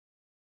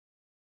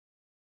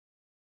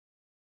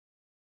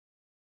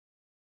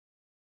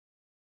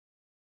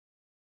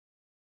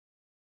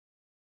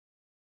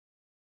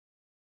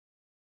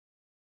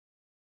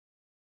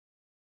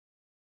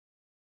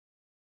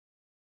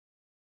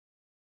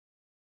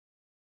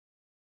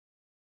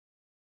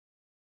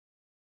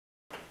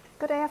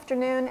Good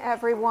afternoon,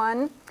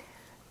 everyone.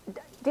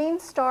 Dean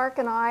Starck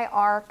and I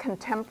are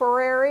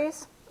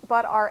contemporaries,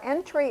 but our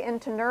entry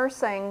into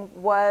nursing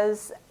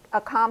was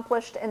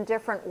accomplished in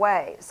different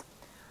ways.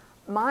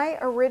 My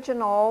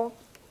original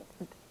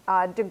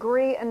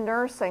degree in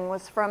nursing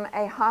was from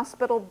a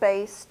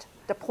hospital-based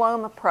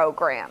diploma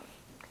program,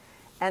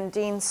 and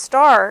Dean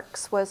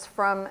Starck's was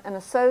from an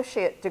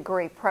associate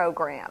degree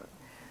program.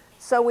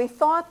 So we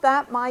thought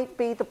that might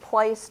be the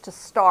place to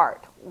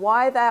start.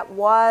 Why that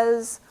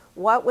was,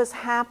 what was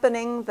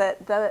happening,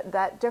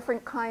 that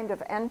different kind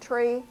of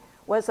entry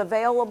was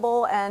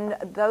available, and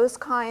those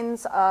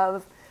kinds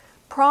of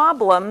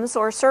problems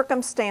or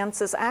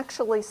circumstances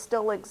actually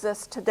still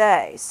exist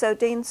today. So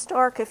Dean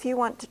Starck, if you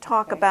want to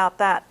talk about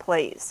that,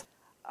 please.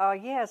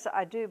 Yes,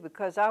 I do,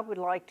 because I would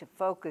like to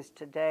focus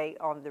today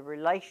on the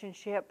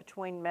relationship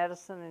between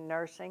medicine and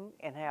nursing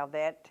and how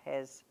that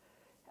has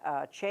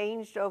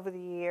changed over the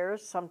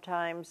years,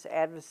 sometimes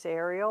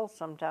adversarial,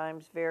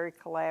 sometimes very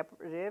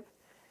collaborative,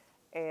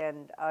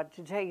 and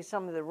to tell you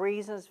some of the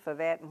reasons for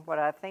that and what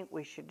I think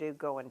we should do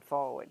going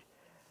forward.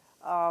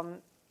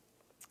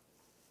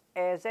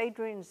 As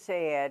Adrian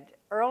said,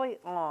 early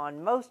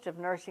on, most of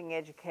nursing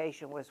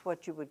education was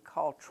what you would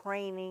call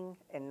training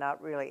and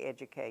not really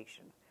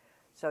education.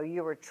 So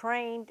you were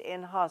trained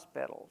in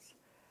hospitals.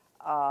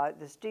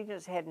 The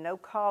students had no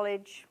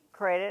college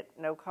credit,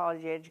 no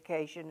college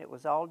education. It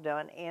was all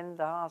done in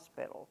the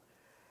hospital.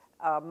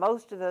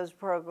 Most of those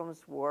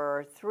programs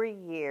were 3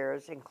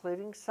 years,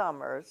 including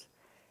summers,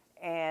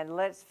 and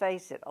let's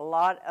face it, a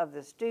lot of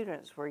the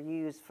students were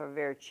used for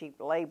very cheap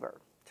labor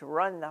to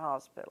run the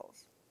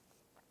hospitals.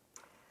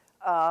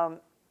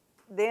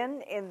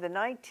 Then in the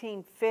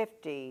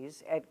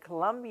 1950s at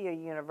Columbia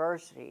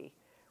University,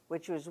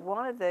 which was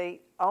one of the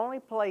only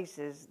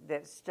places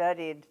that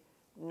studied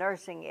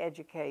nursing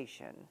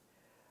education,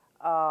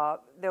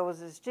 there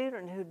was a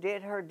student who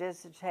did her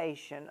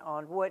dissertation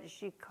on what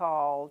she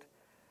called,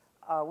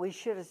 we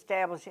should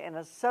establish an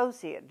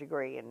associate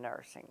degree in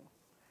nursing.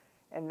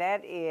 And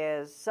that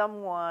is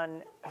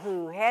someone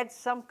who had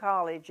some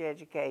college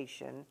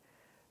education,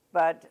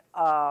 but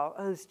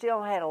who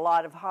still had a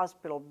lot of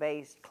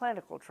hospital-based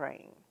clinical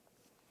training.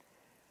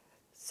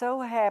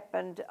 So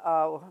happened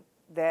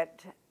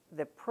that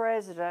the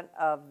president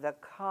of the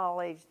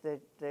college,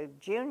 the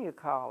junior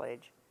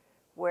college,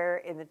 where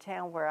in the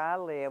town where I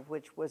live,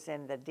 which was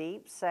in the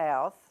deep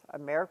South,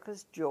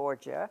 America's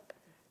Georgia,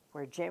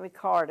 where Jimmy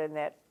Carter and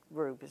that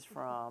group is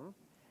from,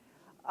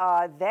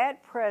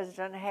 that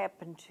president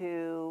happened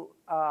to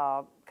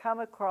come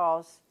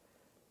across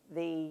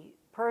the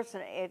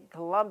person at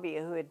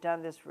Columbia who had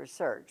done this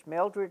research,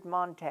 Mildred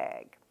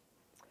Montag.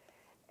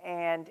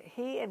 And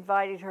he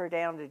invited her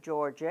down to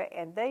Georgia,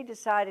 and they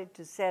decided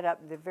to set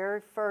up the very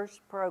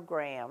first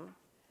program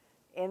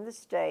in the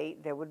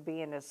state that would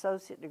be an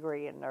associate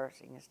degree in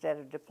nursing instead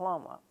of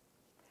diploma.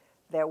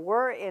 There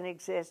were in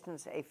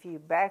existence a few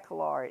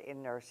baccalaureate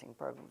in nursing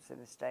programs in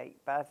the state,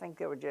 but I think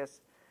there were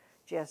just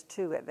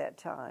 2 at that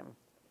time.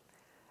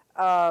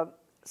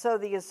 So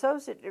the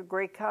associate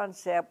degree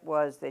concept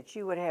was that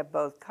you would have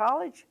both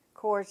college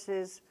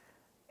courses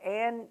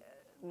and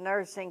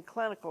nursing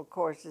clinical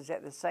courses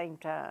at the same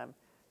time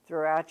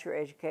throughout your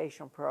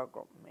educational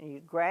program. And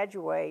you'd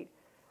graduate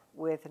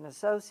with an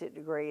associate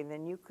degree, and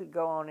then you could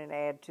go on and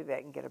add to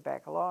that and get a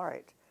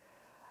baccalaureate.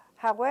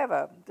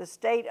 However, the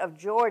state of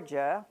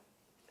Georgia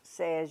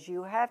says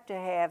you have to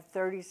have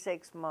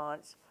 36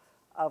 months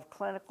of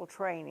clinical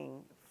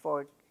training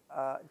for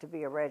to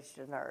be a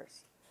registered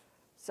nurse.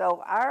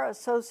 So our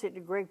associate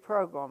degree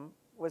program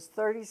was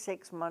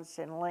 36 months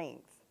in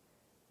length,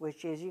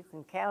 which is, you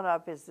can count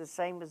up, is the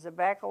same as a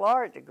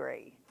baccalaureate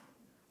degree,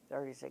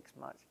 36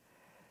 months.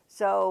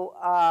 So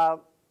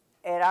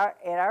at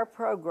our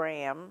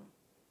program,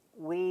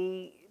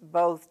 we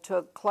both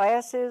took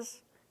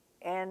classes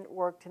and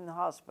worked in the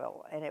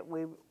hospital. And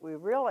we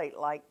really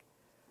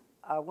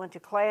went to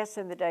class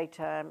in the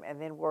daytime and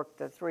then worked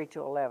the 3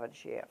 to 11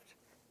 shift.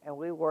 And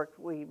we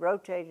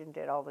rotated and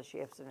did all the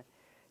shifts and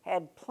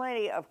had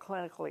plenty of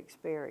clinical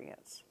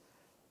experience.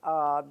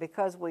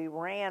 Because we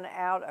ran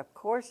out of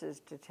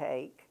courses to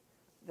take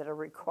that are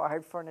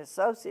required for an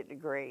associate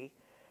degree,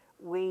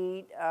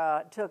 we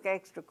took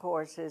extra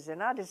courses,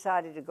 and I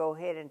decided to go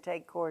ahead and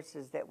take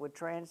courses that would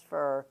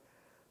transfer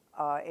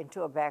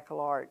into a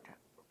baccalaureate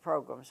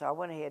program. So I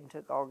went ahead and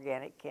took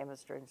organic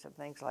chemistry and some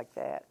things like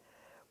that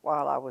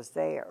while I was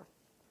there.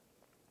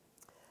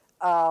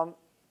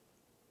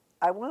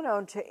 I went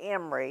on to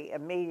Emory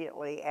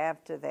immediately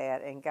after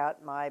that and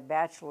got my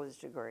bachelor's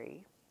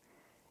degree.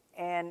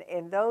 And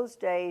in those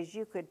days,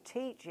 you could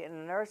teach in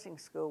a nursing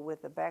school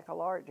with a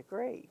baccalaureate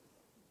degree.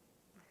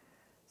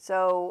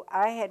 So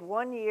I had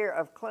 1 year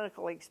of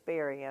clinical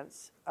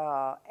experience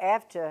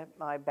after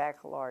my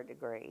baccalaureate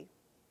degree.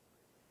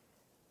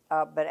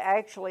 But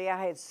actually,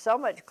 I had so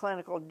much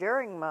clinical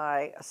during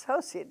my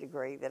associate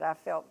degree that I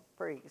felt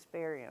pretty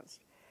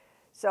experienced.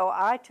 So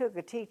I took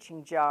a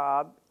teaching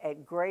job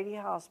at Grady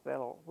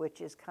Hospital,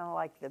 which is kind of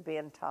like the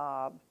Ben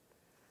Taub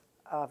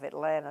of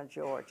Atlanta,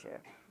 Georgia.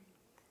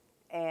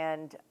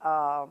 And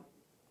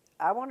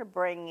I want to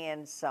bring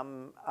in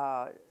some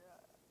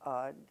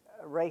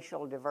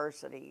racial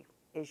diversity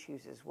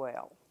issues as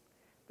well,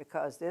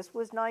 because this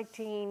was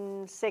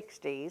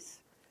 1960s,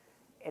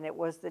 and it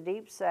was the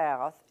Deep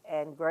South,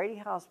 and Grady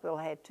Hospital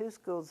had two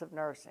schools of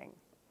nursing.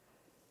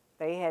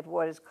 They had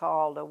what is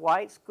called a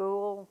white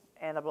school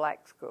and a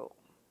black school.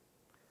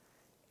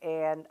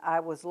 And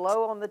I was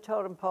low on the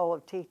totem pole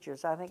of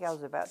teachers. I think I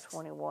was about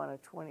 21 or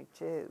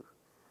 22.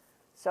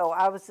 So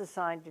I was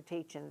assigned to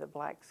teach in the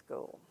black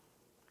school.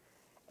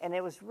 And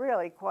it was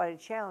really quite a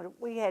challenge.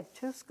 We had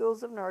two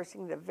schools of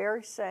nursing, the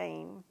very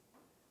same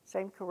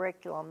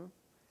curriculum,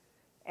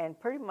 and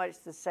pretty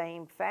much the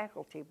same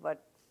faculty,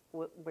 but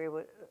we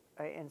were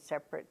in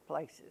separate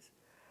places.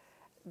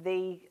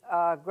 The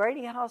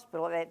Grady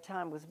Hospital at that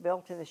time was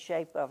built in the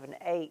shape of an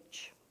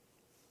H,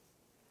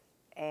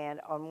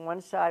 and on one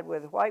side were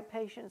the white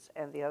patients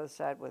and the other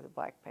side were the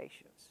black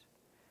patients.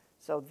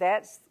 So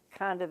that's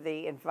kind of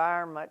the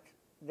environment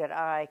that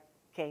I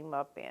came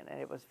up in, and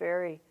it was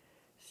very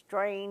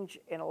strange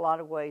in a lot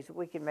of ways.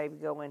 We can maybe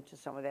go into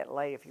some of that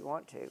later if you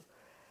want to.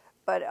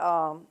 But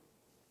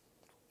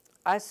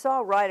I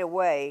saw right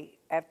away,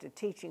 after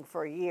teaching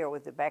for a year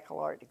with the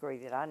baccalaureate degree,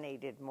 that I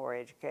needed more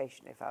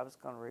education if I was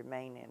going to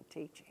remain in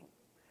teaching.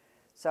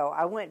 So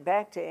I went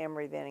back to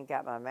Emory then and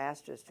got my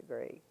master's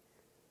degree.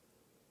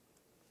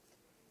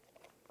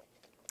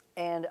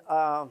 And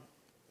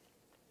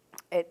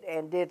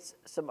did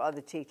some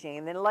other teaching.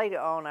 And then later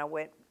on, I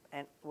went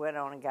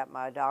on and got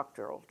my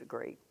doctoral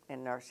degree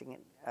in nursing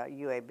at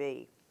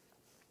UAB.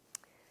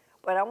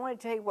 But I want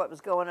to tell you what was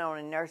going on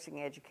in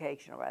nursing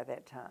education about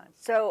that time.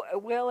 So a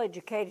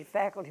well-educated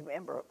faculty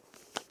member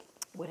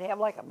would have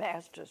like a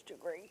master's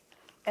degree,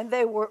 and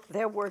there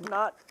were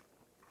not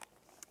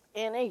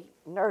any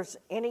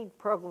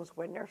programs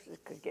where nurses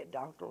could get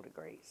doctoral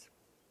degrees,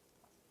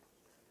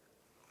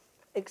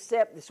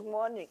 except this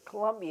one at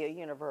Columbia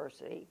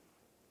University,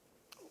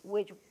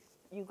 which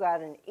you got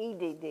an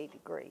EDD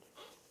degree.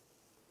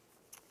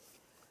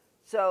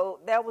 So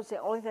that was the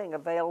only thing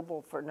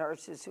available for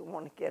nurses who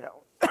want to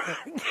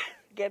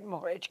get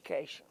more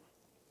education.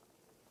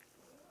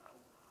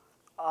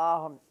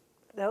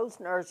 Those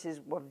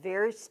nurses were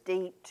very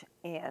steeped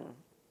in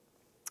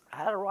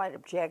how to write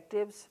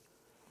objectives,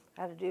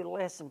 how to do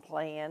lesson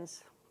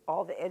plans,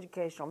 all the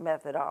educational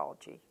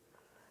methodology.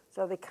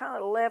 So they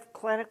kind of left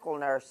clinical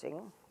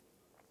nursing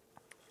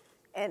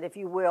and, if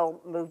you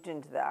will, moved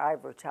into the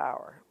ivory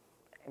tower.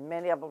 And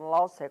many of them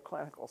lost their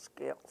clinical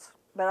skills.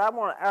 But I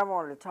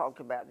wanted to talk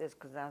about this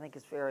because I think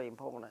it's very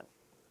important.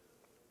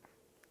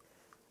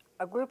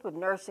 A group of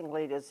nursing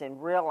leaders then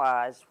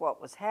realized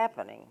what was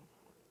happening,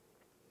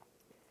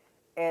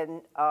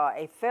 and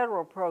a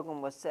federal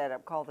program was set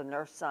up called the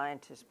Nurse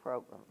Scientist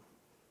Program.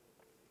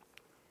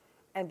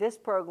 And this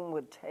program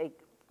would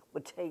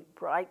take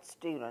bright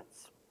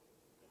students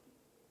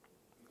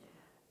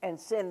and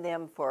send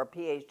them for a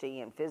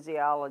Ph.D. in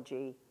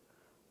physiology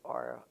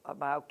or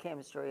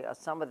biochemistry or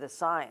some of the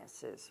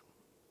sciences.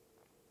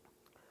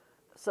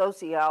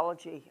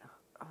 Sociology,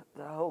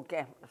 the whole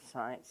gamut of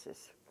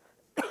sciences.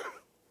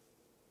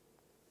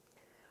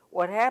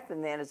 What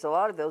happened then is a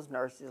lot of those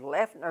nurses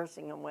left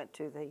nursing and went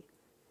to the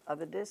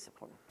other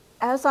discipline.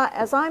 As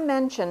I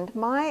mentioned,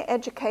 my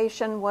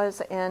education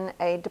was in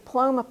a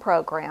diploma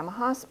program, a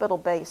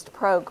hospital-based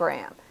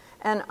program.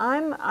 And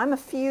I'm a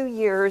few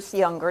years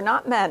younger,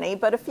 not many,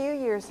 but a few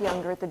years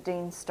younger than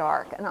Dean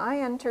Starck. And I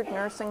entered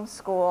nursing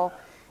school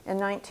in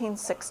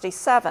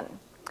 1967.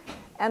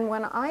 And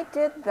when I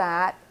did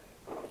that,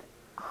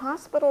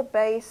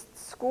 hospital-based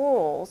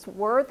schools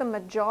were the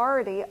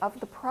majority of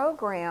the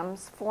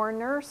programs for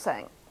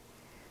nursing.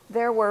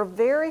 There were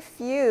very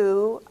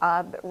few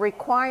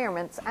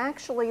requirements.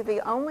 Actually,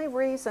 the only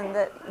reason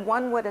that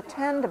one would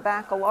attend a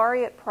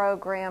baccalaureate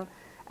program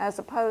as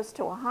opposed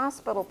to a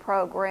hospital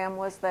program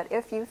was that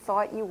if you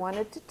thought you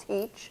wanted to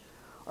teach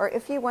or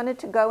if you wanted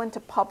to go into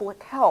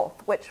public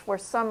health, which for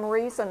some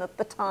reason at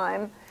the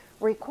time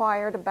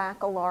required a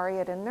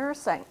baccalaureate in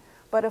nursing.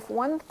 But if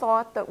one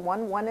thought that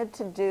one wanted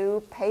to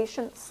do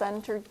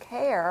patient-centered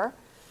care,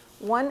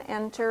 one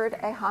entered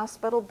a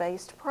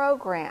hospital-based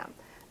program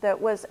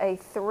that was a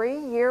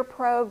 3-year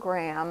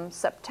program,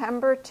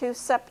 September to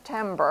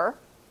September,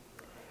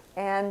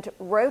 and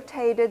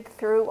rotated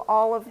through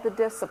all of the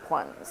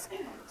disciplines.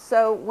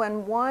 So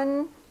when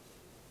one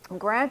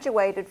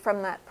graduated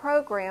from that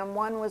program,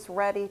 one was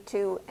ready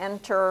to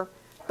enter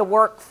the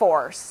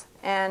workforce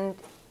and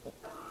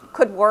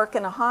could work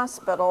in a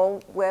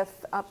hospital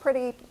with a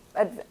pretty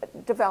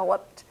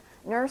developed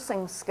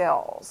nursing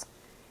skills.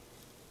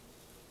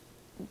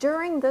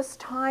 During this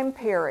time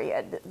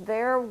period,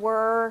 there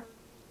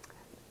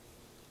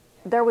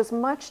was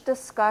much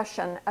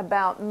discussion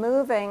about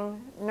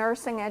moving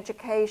nursing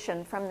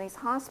education from these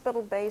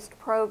hospital-based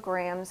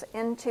programs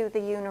into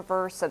the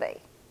university.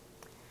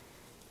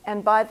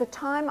 And by the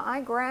time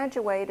I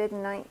graduated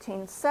in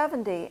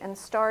 1970 and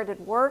started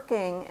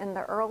working in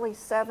the early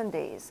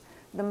 70s,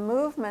 the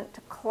movement to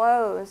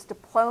close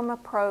diploma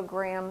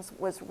programs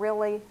was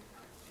really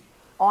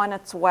on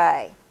its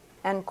way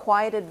and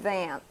quite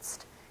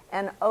advanced.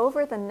 And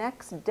over the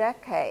next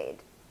decade,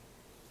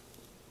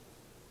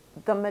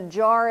 the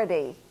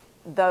majority,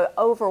 the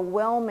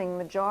overwhelming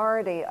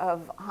majority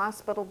of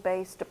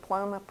hospital-based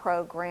diploma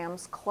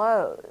programs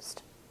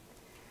closed.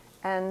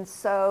 And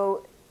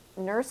so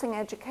nursing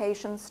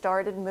education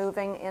started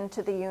moving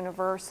into the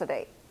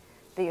university.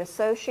 The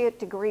associate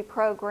degree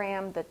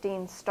program that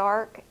Dean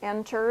Starck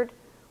entered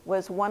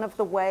was one of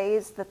the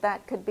ways that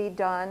that could be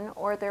done,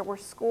 or there were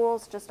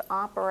schools just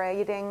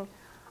operating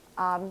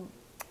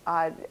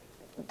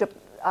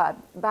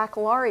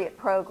baccalaureate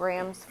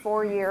programs,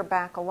 four-year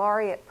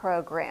baccalaureate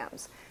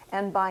programs.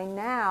 And by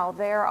now,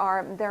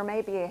 there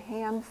may be a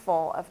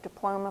handful of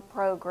diploma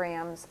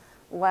programs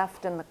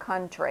left in the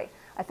country.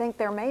 I think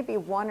there may be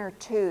one or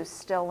two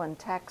still in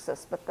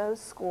Texas, but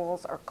those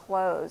schools are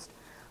closed,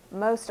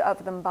 most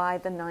of them by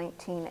the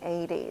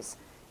 1980s.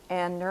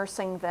 And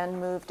nursing then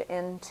moved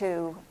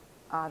into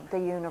the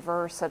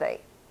university.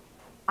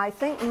 I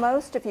think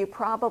most of you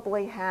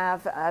probably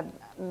have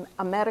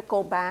a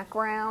medical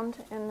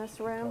background in this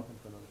room.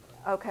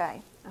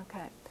 Okay,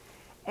 okay.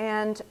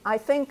 And I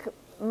think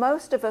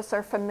most of us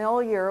are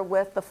familiar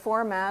with the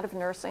format of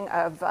nursing,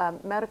 of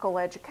medical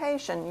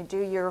education. You do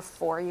your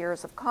 4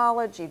 years of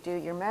college, you do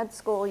your med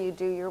school, you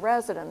do your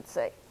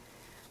residency.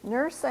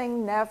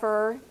 Nursing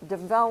never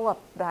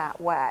developed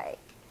that way.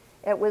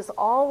 It was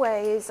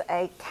always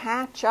a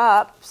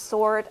catch-up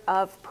sort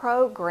of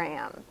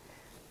program.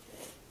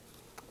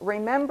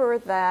 Remember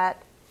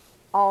that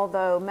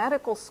although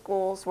medical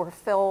schools were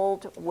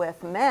filled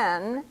with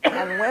men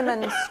and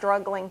women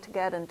struggling to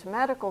get into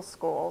medical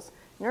schools,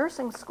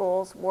 nursing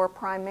schools were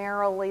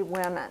primarily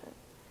women.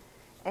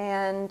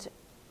 And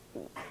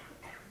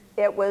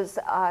it was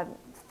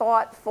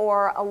thought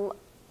for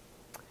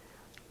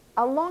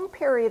a long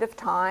period of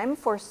time,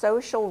 for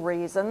social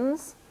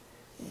reasons,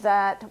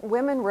 that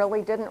women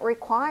really didn't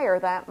require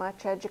that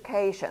much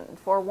education,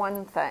 for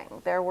one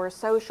thing. There were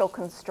social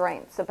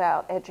constraints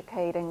about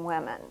educating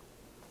women.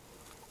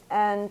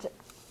 And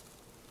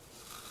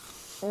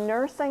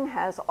nursing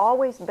has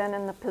always been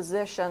in the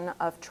position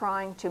of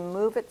trying to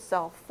move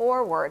itself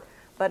forward,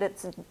 but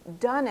it's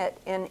done it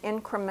in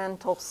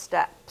incremental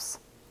steps.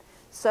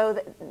 So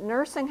that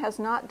nursing has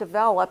not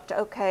developed,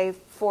 okay,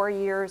 4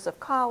 years of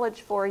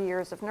college, 4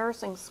 years of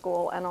nursing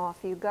school, and off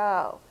you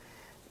go.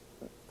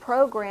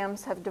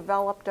 Programs have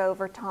developed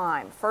over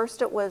time.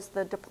 First it was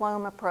the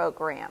diploma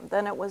program,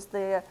 then it was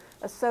the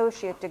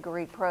associate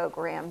degree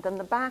program, then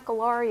the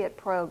baccalaureate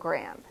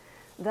program,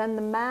 then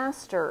the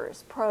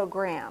master's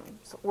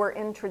programs were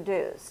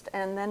introduced,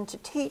 and then to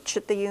teach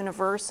at the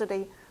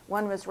university,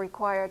 one was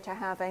required to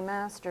have a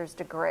master's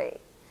degree.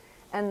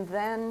 And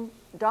then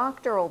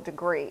doctoral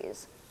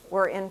degrees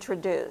were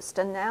introduced,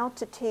 and now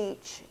to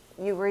teach,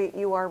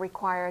 you are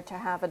required to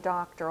have a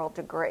doctoral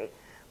degree.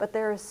 But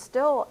there is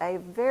still a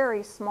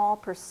very small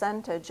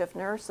percentage of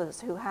nurses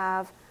who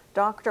have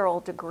doctoral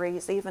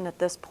degrees even at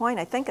this point.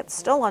 I think it's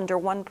still under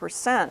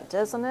 1%,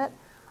 isn't it,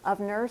 of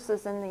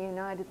nurses in the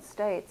United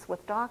States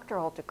with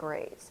doctoral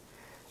degrees.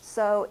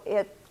 So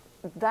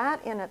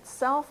that in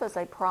itself is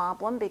a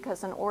problem,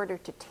 because in order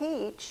to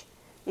teach,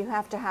 you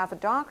have to have a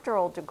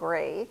doctoral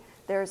degree.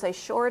 There's a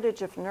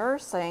shortage of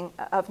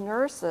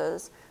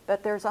nurses,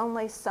 but there's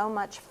only so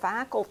much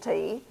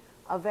faculty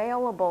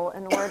available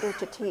in order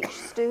to teach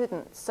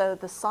students. So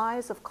the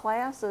size of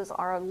classes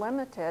are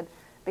limited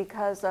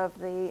because of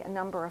the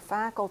number of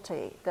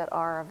faculty that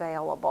are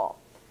available.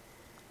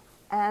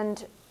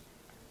 And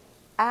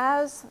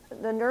as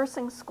the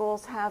nursing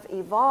schools have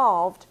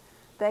evolved,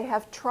 they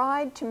have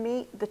tried to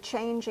meet the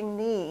changing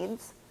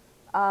needs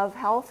of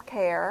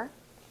healthcare,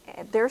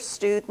 their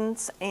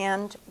students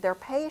and their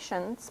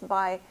patients,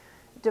 by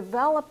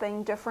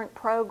developing different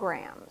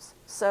programs.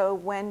 So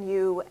when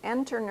you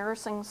enter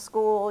nursing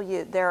school,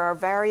 there are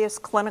various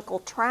clinical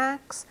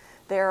tracks.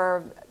 There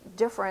are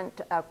different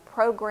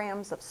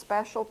programs of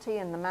specialty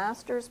in the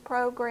master's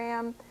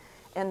program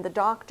and the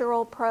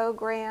doctoral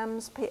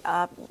programs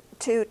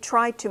to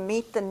try to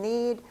meet the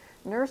need.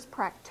 Nurse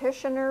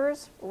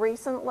practitioners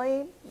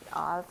recently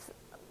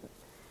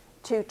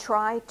to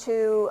try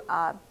to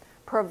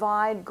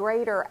provide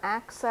greater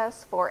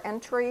access for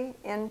entry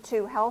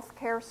into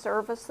healthcare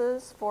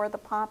services for the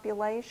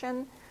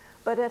population,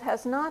 but it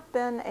has not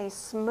been a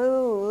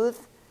smooth,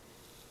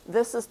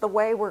 this is the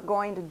way we're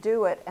going to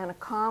do it and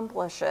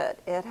accomplish it.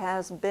 It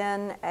has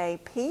been a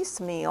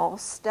piecemeal,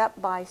 step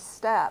by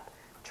step,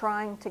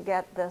 trying to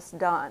get this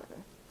done.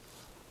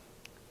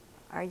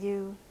 Are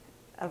you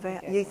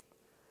available?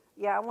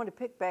 Yeah, I want to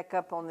pick back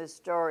up on this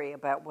story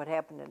about what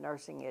happened in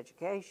nursing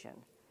education.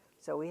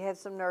 So we had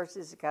some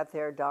nurses that got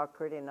their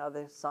doctorate in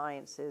other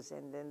sciences,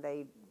 and then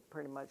they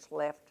pretty much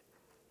left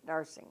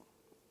nursing.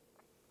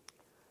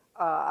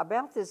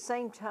 About the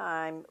same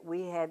time,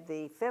 we had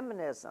the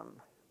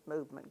feminism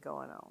movement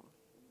going on.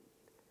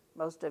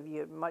 Most of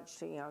you are much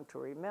too young to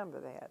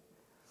remember that.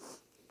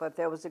 But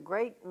there was a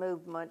great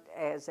movement,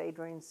 as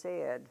Adrienne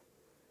said,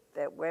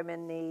 that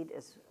women need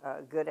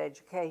a good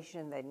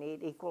education. They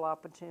need equal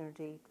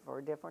opportunity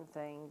for different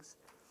things.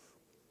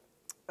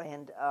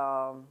 And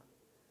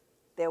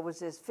there was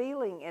this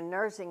feeling in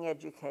nursing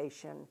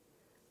education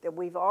that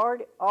we've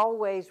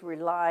always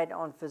relied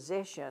on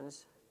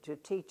physicians to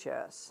teach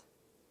us.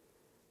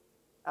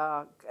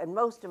 And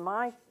most of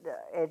my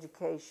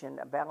education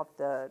about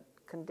the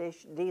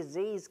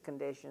disease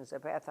conditions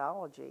of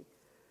pathology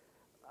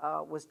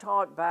was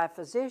taught by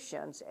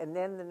physicians, and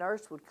then the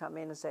nurse would come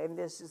in and say,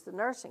 this is the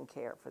nursing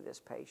care for this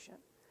patient.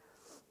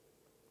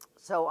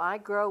 So I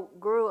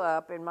grew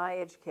up in my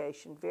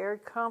education very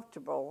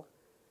comfortable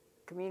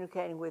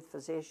communicating with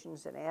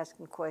physicians and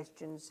asking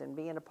questions and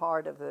being a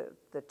part of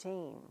the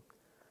team.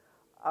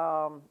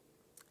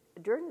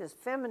 During this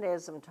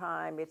feminism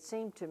time, it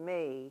seemed to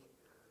me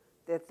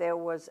that there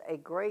was a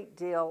great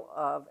deal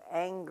of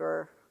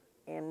anger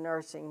in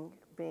nursing,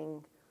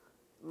 being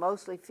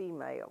mostly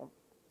female,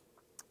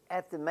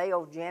 at the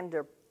male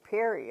gender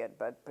period,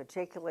 but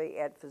particularly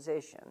at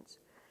physicians.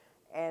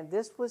 And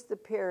this was the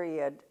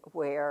period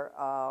where,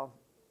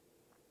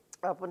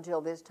 up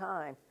until this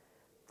time,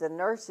 the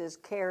nurses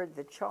carried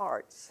the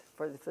charts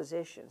for the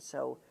physicians.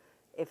 So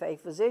if a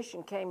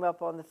physician came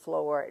up on the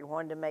floor and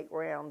wanted to make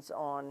rounds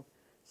on,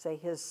 say,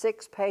 his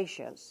 6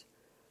 patients,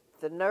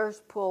 the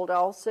nurse pulled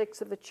all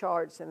 6 of the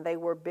charts, and they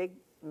were big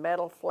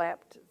metal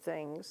flapped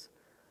things,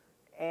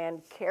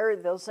 and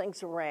carried those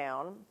things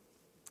around.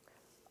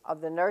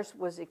 The nurse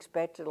was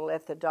expected to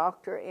let the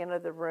doctor enter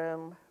the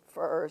room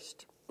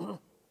first,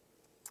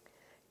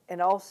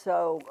 and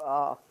also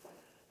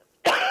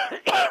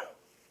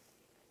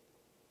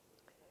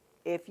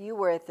if you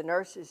were at the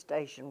nurse's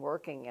station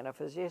working and a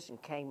physician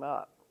came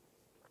up,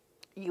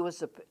 you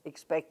was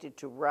expected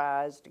to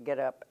rise, to get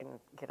up and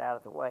get out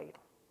of the way.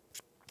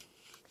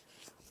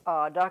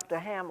 Dr.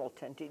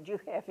 Hamilton, did you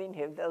have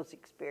any of those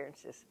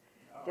experiences?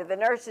 No. Did the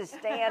nurses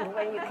stand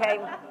when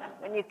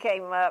you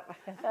came up?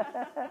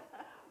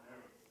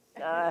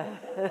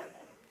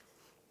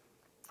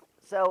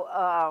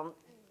 So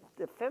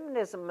the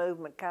feminism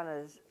movement kind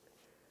of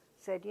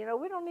said,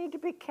 we don't need to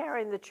be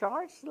carrying the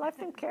charts. Let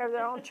them carry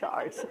their own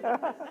charts.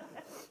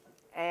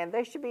 And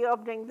they should be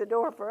opening the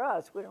door for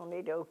us. We don't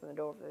need to open the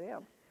door for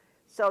them.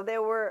 So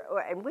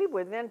and we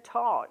were then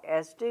taught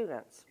as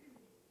students,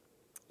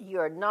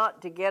 you're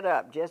not to get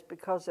up just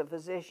because a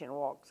physician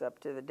walks up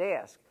to the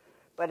desk.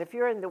 But if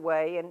you're in the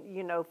way,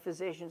 and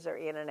physicians are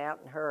in and out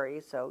in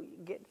hurries, so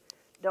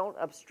don't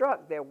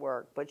obstruct their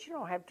work, but you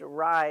don't have to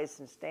rise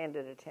and stand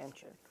at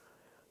attention.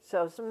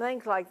 So some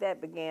things like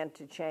that began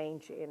to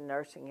change in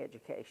nursing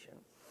education.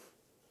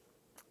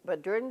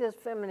 But during this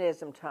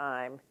feminism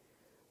time,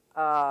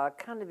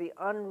 kind of the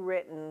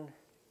unwritten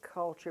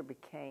culture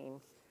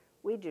became,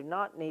 we do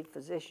not need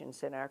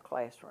physicians in our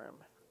classroom.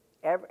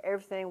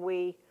 Everything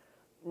we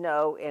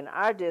know in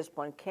our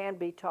discipline can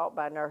be taught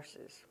by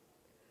nurses.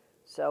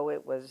 So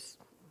it was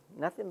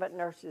nothing but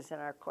nurses in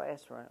our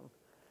classroom.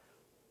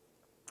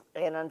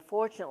 And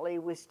unfortunately,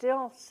 we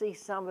still see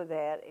some of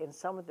that in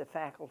some of the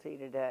faculty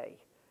today.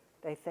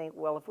 They think,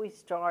 well, if we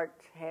start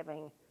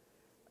having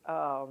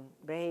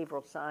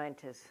behavioral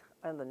scientists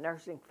on the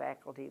nursing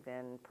faculty,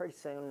 then pretty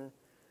soon,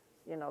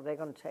 they're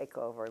going to take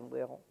over and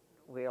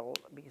we'll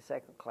be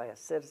second-class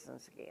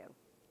citizens again.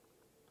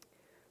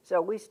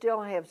 So we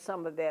still have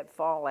some of that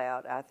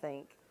fallout, I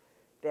think,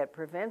 that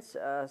prevents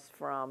us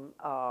from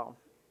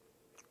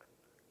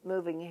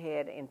moving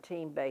ahead in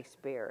team-based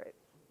spirit.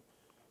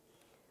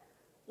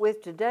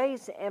 With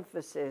today's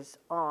emphasis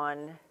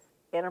on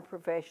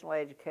interprofessional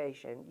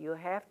education, you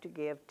have to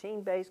give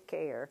team-based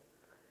care.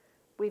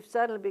 We've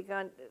suddenly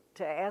begun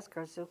to ask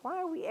ourselves, why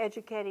are we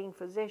educating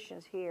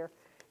physicians here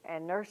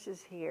and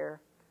nurses here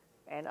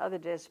and other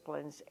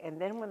disciplines,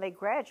 and then when they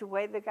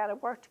graduate, they've got to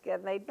work together,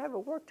 and they've never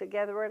worked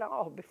together at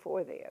all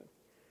before then.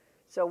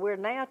 So we're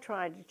now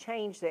trying to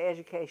change the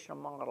educational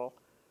model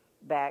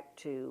back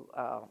to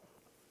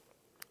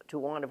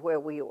one of where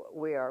we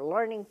are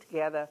learning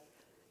together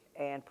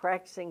and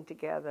practicing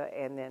together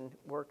and then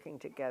working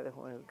together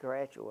when we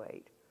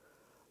graduate.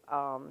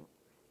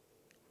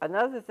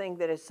 Another thing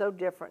that is so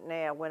different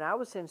now, when I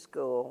was in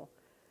school,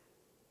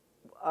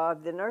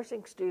 the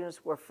nursing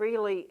students were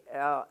freely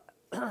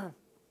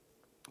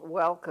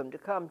welcome to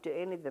come to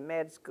any of the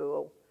med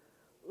school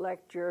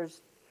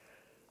lectures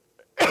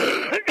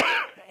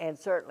and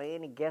certainly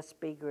any guest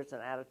speakers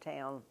and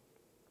out-of-town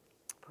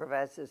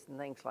professors and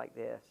things like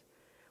this.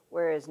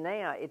 Whereas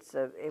now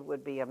it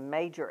would be a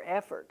major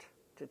effort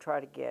to try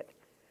to get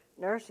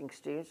nursing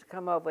students to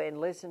come over and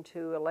listen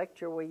to a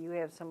lecture where you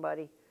have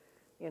somebody,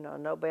 a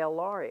Nobel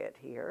laureate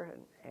here,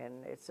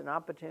 and it's an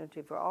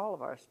opportunity for all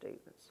of our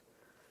students.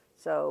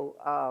 So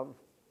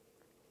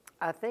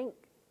I think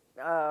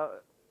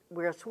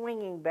we're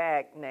swinging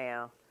back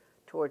now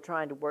toward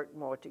trying to work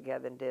more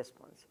together in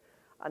disciplines.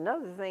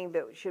 Another thing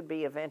that should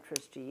be of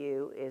interest to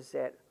you is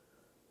that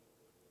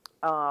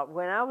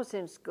when I was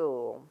in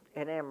school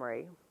at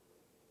Emory,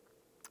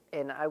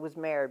 and I was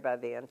married by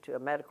then to a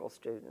medical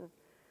student,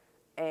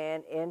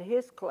 and in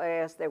his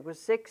class there were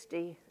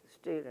 60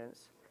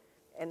 students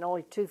and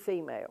only 2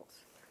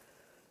 females.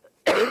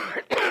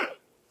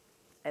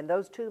 And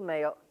those two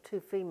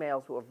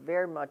females were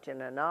very much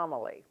an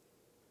anomaly.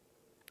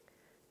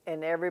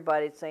 And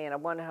everybody's saying, I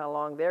wonder how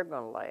long they're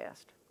going to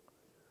last.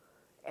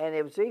 And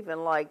it was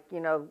even like, you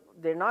know,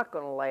 they're not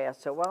going to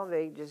last, so why don't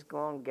they just go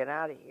on and get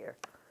out of here?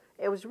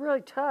 It was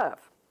really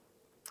tough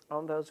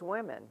on those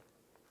women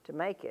to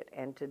make it.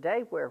 And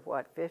today we're,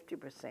 what,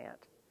 50%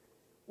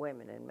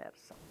 women in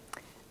medicine.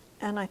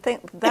 And I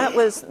think that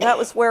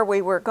was where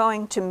we were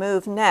going to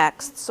move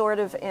next, sort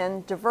of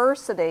in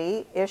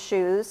diversity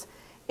issues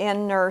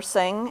in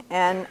nursing.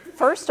 And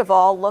first of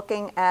all,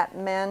 looking at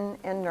men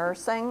in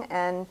nursing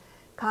and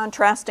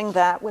contrasting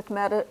that with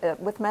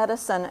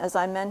medicine, as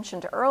I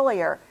mentioned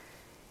earlier.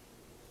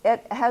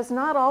 It has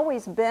not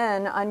always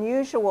been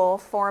unusual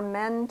for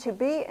men to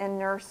be in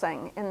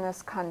nursing in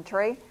this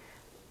country.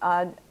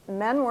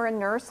 Men were in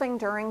nursing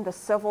during the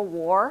Civil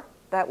War.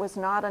 That was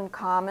not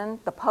uncommon.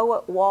 The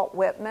poet Walt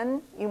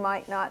Whitman, you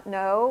might not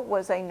know,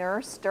 was a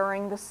nurse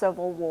during the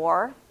Civil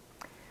War.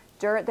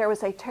 There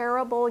was a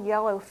terrible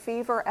yellow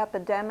fever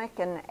epidemic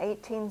in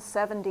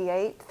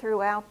 1878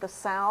 throughout the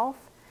South,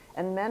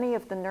 and many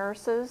of the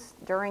nurses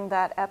during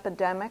that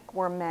epidemic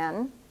were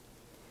men.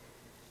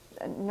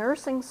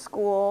 Nursing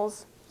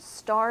schools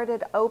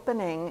started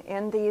opening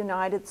in the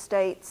United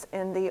States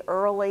in the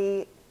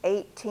early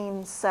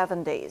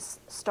 1870s,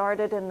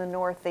 started in the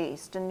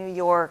Northeast, in New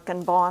York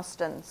and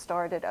Boston,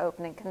 started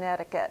opening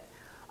Connecticut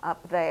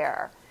up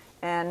there,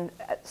 and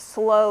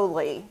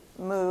slowly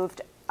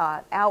moved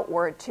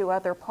outward to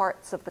other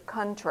parts of the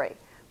country.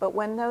 But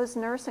when those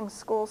nursing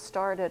schools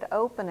started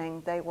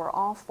opening, they were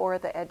all for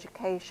the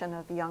education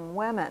of young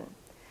women.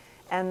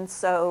 And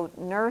so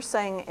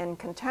nursing in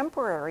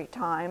contemporary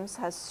times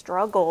has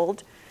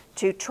struggled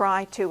to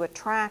try to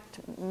attract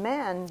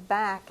men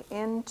back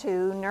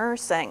into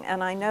nursing.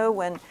 And I know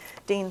when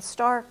Dean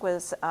Starck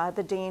was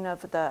the dean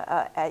of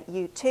the at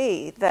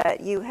UT,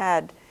 that you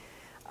had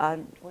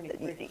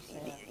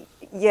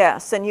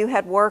yes, and you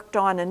had worked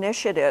on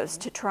initiatives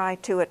to try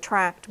to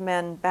attract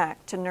men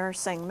back to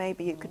nursing.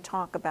 Maybe you could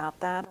talk about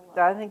that.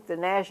 I think the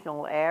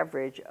national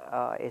average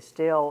is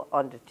still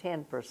under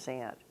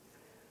 10%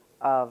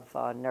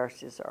 of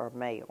nurses are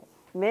male.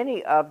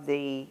 Many of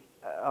the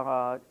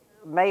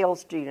male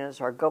students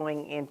are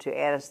going into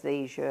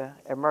anesthesia,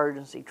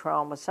 emergency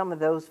trauma. Some of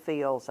those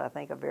fields I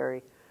think are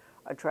very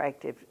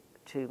attractive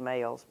to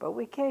males, but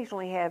we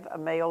occasionally have a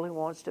male who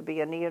wants to be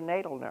a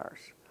neonatal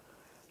nurse.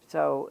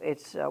 So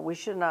it's we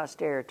should not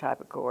stereotype,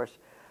 of course,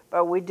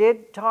 but we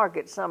did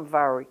target some of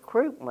our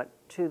recruitment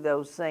to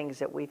those things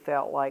that we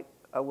felt like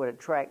would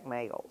attract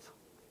males.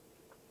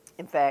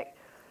 In fact,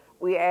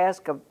 we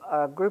asked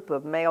a group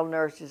of male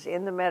nurses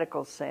in the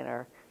medical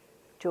center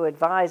to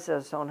advise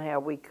us on how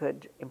we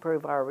could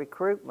improve our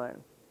recruitment.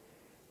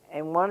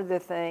 And one of the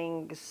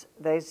things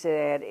they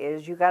said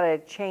is, you got to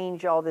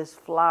change all this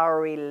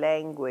flowery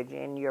language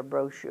in your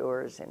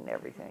brochures and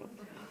everything.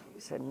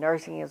 So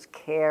nursing is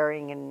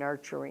caring and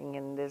nurturing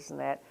and this and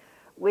that.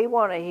 We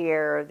want to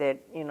hear that,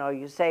 you know,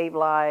 you save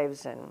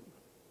lives, and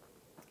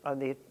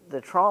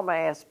the trauma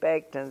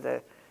aspect and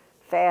the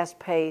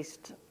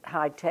fast-paced,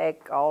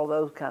 high-tech, all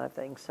those kind of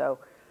things. So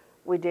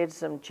we did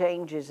some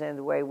changes in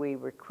the way we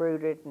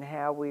recruited and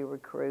how we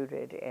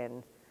recruited,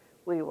 and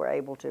we were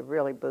able to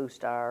really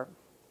boost our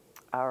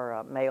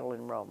male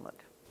enrollment.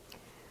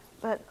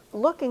 But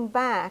looking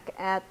back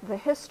at the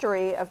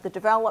history of the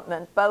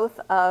development both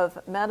of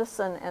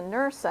medicine and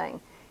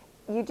nursing,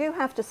 you do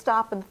have to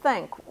stop and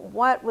think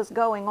what was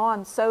going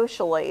on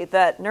socially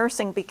that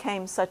nursing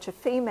became such a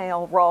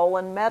female role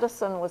and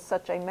medicine was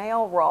such a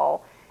male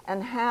role,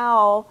 and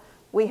how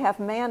we have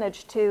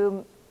managed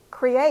to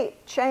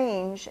create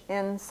change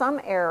in some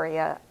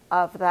area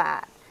of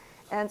that.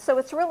 And so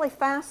it's really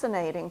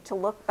fascinating to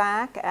look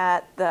back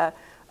at the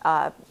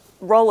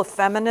role of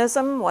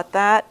feminism, what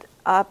that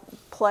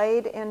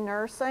played in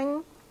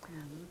nursing,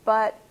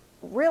 but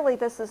really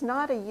this is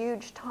not a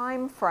huge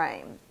time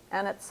frame,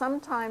 and it's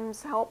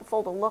sometimes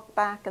helpful to look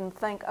back and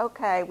think,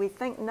 okay, we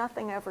think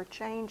nothing ever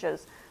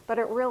changes, but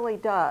it really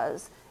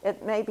does.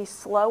 It may be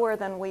slower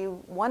than we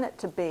want it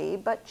to be,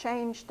 but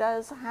change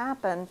does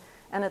happen,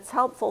 and it's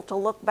helpful to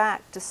look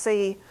back to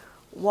see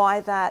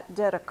why that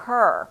did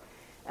occur.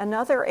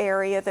 Another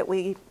area that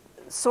we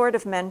sort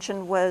of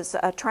mentioned was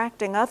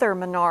attracting other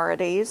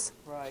minorities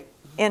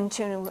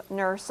into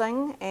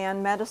nursing,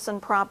 and medicine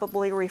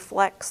probably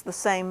reflects the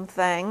same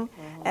thing,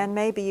 and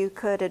maybe you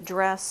could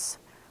address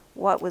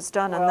what was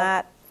done on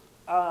that.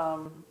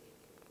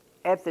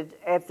 At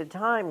the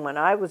time when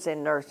I was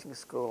in nursing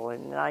school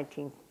in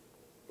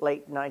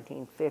late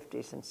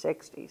 1950s and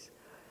 60s,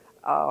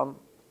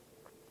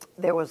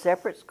 there were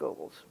separate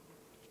schools,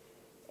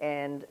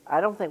 and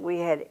I don't think we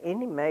had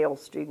any male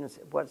students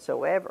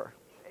whatsoever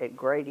at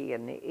Grady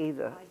in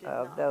either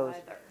of those.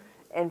 Either.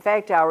 In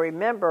fact, I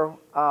remember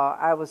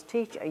I was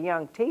a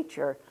young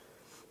teacher,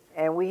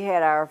 and we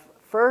had our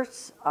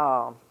first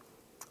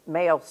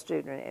male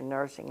student in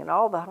nursing, and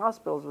all the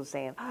hospitals were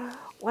saying,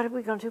 what are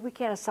we going to do? We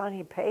can't assign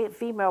any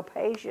female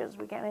patients.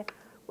 We can't.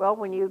 Well,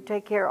 when you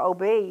take care of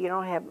OB, you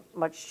don't have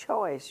much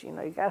choice. You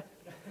know, you got.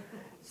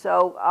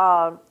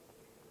 So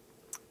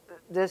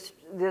this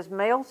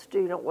male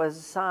student was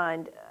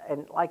assigned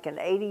like an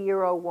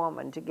 80-year-old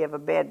woman to give a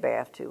bed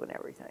bath to and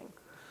everything.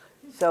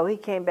 So he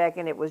came back,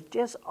 and it was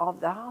just off.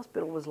 The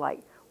hospital was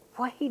like,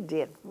 "What, he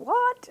did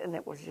what?" And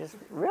it was just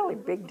really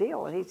big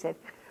deal. And he said,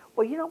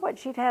 "Well, you know what?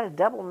 She'd had a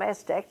double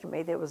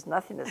mastectomy. There was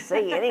nothing to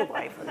see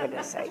anyway, for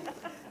goodness sake."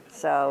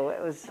 So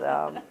it was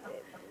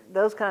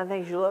those kind of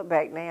things. You look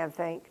back now and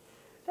think,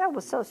 that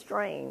was so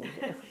strange.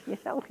 You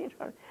know,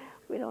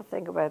 we don't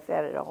think about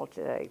that at all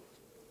today.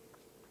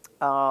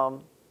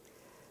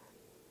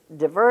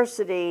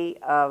 Diversity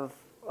of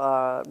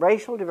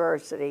racial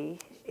diversity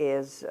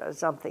is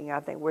something I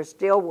think we're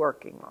still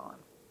working on.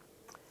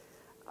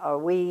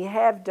 We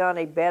have done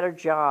a better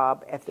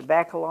job at the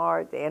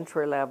baccalaureate, the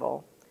entry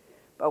level,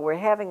 but we're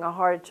having a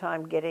hard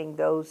time getting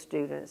those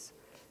students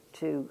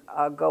to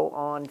go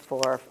on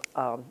for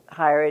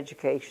higher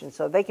education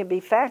so they can be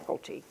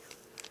faculty,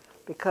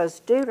 because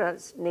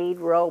students need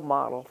role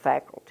model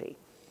faculty.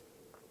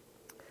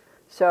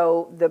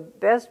 So the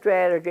best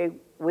strategy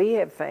we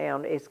have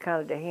found is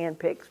kind of to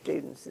handpick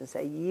students and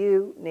say,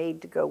 you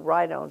need to go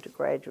right on to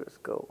graduate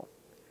school.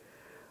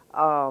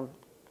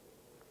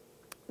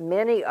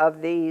 Many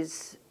of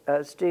these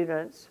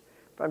students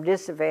from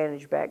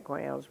disadvantaged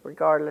backgrounds,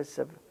 regardless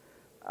of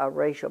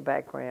racial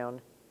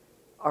background,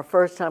 are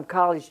first-time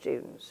college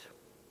students,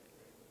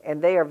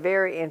 and they are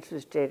very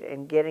interested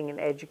in getting an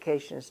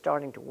education and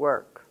starting to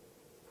work.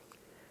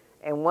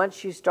 And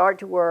once you start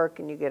to work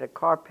and you get a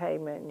car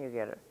payment and you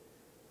get a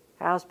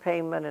house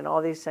payment and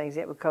all these things,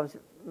 it becomes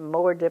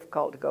more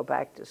difficult to go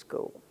back to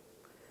school.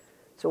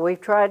 So we've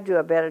tried to do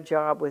a better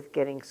job with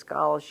getting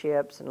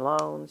scholarships and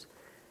loans,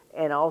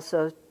 and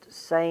also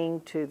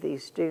saying to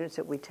these students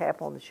that we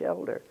tap on the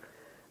shoulder,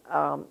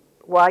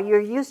 while you're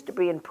used to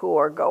being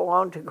poor, go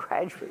on to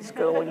graduate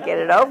school and get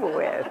it over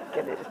with,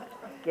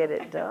 get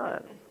it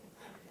done.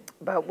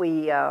 But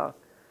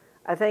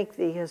I think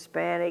the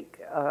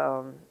Hispanic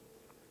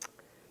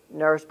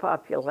nurse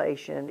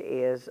population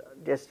is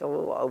just a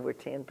little over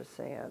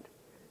 10%.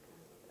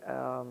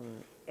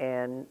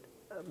 And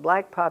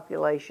black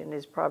population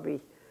is probably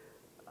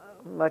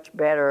much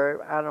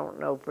better. I don't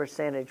know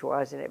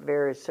percentage-wise, and it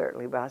varies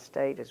certainly by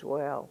state as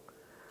well.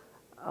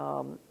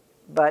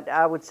 But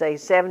I would say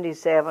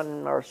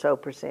 77 or so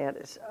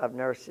 % of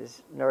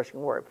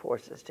nursing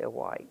workforce is still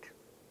white,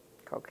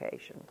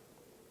 Caucasian.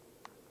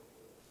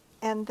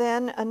 And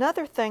then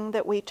another thing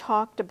that we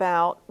talked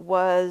about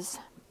was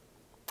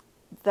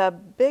the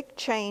big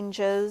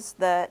changes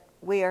that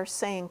we are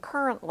seeing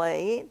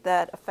currently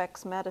that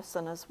affects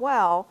medicine as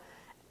well,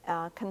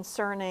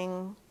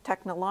 concerning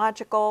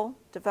technological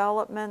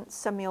development,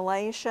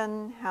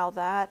 simulation, how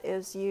that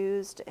is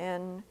used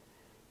in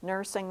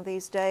nursing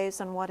these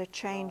days, and what a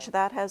change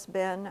that has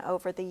been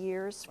over the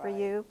years for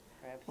you,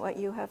 what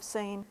you have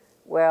seen.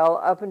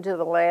 Well, up until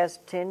the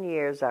last 10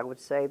 years, I would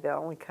say the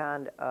only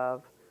kind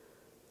of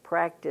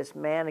practice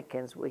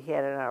mannequins we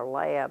had in our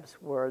labs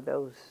were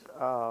those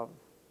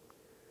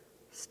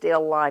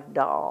still life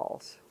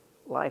dolls,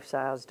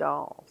 life-size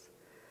dolls.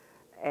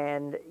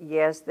 And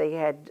yes, they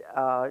had,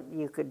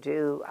 you could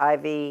do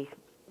IV,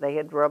 they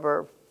had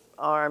rubber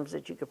arms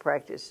that you could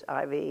practice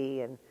IV,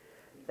 and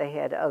they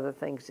had other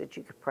things that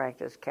you could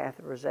practice,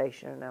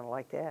 catheterization and all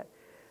like that.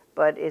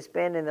 But it's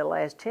been in the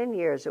last 10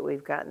 years that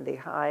we've gotten the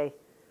high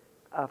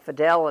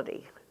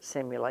fidelity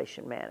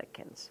simulation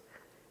mannequins,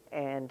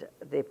 and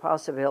the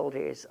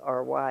possibilities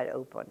are wide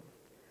open.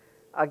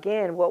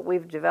 Again, what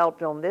we've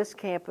developed on this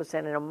campus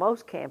and on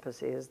most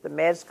campuses, the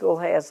med school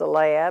has a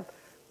lab,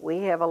 we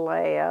have a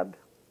lab,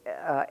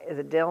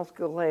 the dental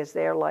school has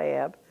their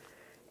lab,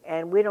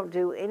 and we don't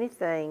do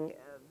anything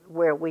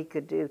where we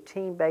could do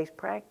team-based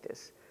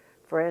practice.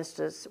 For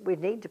instance, we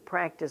need to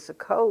practice a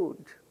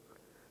code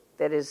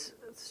that is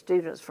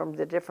students from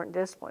the different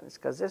disciplines,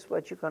 because this is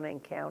what you're going to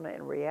encounter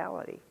in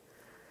reality.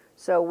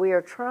 So we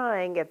are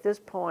trying at this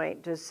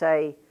point to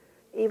say,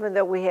 even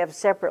though we have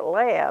separate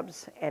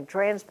labs and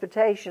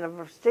transportation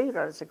of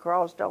students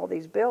across all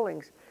these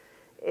buildings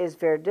is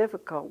very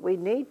difficult, we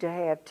need to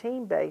have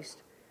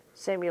team-based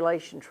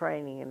simulation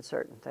training in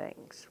certain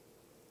things.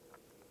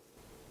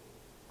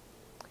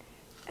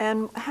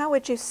 And how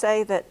would you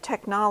say that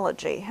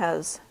technology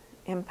has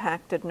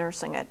impacted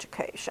nursing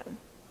education?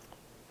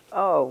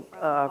 Oh, from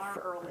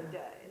our early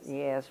days.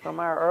 Yes, from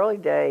our early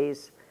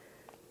days,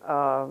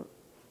 I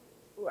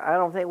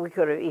don't think we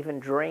could have even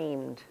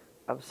dreamed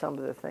of some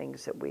of the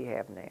things that we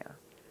have now.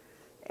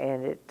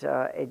 And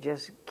it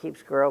just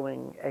keeps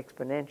growing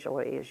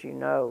exponentially, as you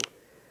know.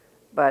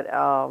 But,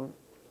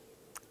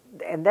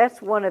 and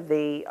that's one of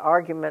the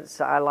arguments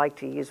I like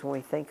to use when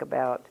we think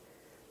about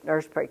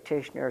nurse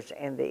practitioners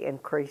and the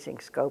increasing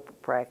scope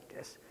of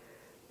practice.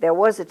 There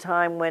was a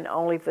time when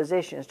only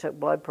physicians took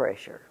blood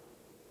pressure.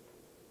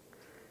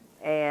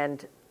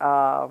 And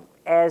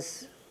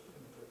as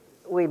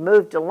we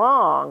moved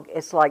along,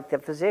 it's like the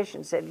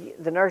physician said,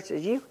 the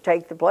nurses, you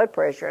take the blood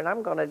pressure and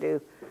I'm going to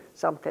do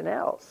something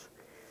else.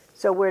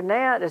 So we're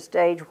now at a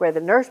stage where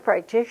the nurse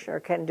practitioner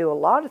can do a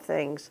lot of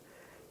things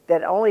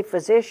that only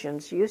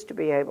physicians used to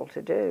be able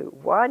to do.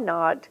 Why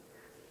not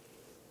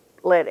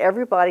let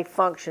everybody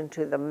function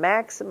to the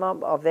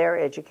maximum of their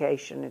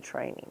education and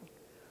training.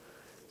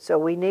 So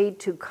we need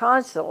to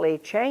constantly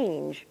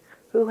change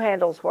who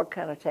handles what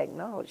kind of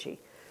technology.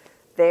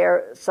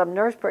 Some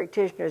nurse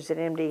practitioners at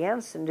MD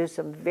Anderson do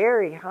some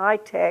very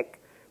high-tech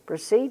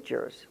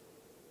procedures.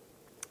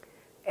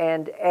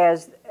 And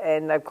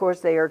of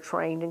course they are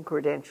trained and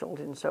credentialed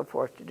and so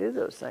forth to do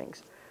those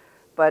things.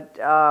 But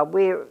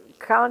we're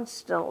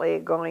constantly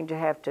going to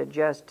have to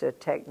adjust to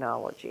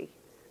technology.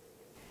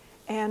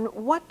 And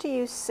what do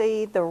you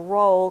see the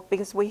role,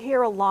 because we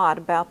hear a lot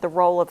about the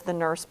role of the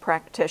nurse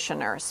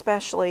practitioner,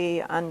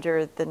 especially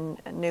under the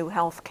new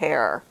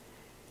healthcare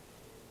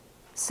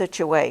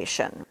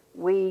situation?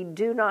 We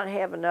do not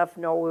have enough,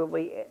 nor will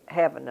we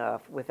have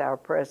enough with our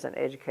present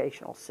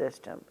educational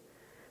system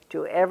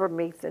to ever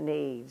meet the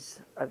needs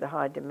of the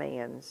high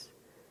demands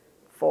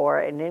for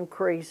an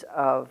increase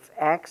of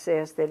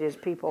access, that is,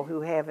 people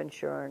who have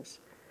insurance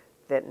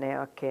that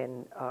now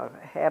can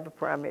have a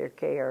primary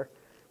care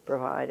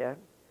provider.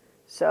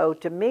 So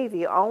to me,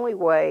 the only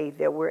way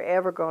that we're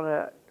ever going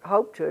to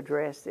hope to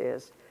address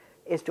this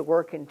is to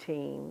work in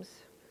teams,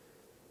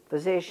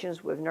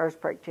 physicians with nurse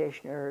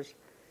practitioners,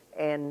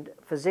 and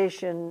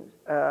physician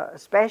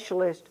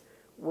specialists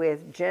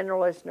with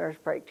generalist nurse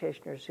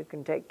practitioners who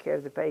can take care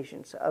of the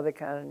patient's other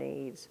kind of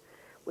needs.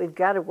 We've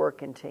got to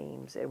work in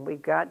teams, and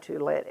we've got to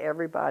let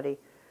everybody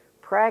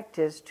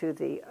practice to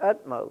the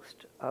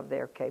utmost of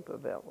their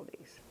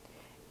capabilities.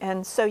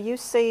 And so you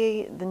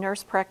see the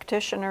nurse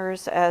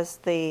practitioners as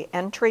the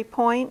entry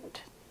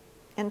point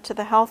into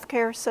the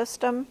healthcare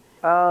system?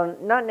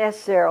 Not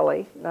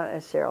necessarily,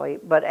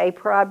 but a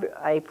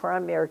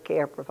primary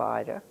care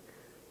provider,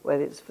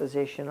 whether it's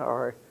physician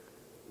or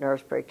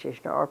nurse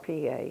practitioner or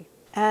PA.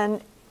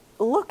 And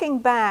looking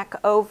back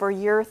over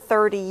your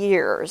 30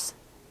 years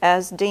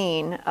as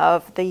Dean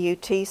of the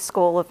UT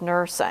School of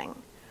Nursing,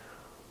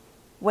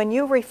 when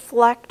you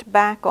reflect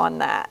back on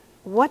that,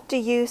 what do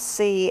you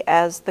see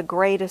as the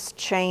greatest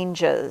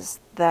changes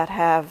that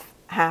have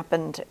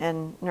happened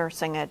in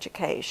nursing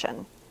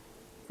education?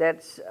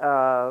 That's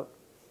a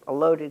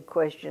loaded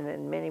question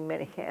and many,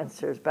 many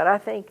answers, but I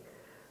think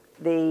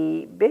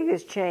the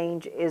biggest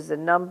change is the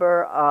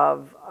number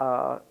of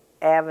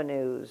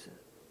avenues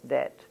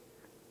that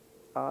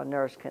a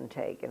nurse can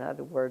take. In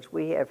other words,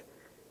 we have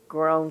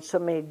grown so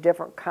many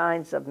different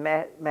kinds of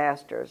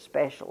master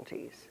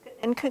specialties.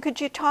 And could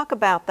you talk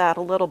about that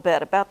a little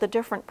bit, about the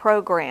different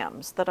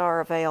programs that are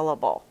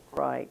available?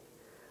 Right.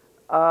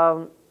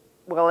 Well,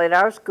 in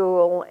our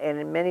school and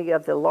in many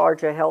of the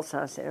larger health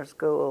science center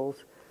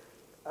schools,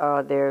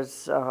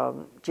 there's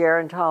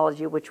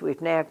gerontology, which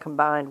we've now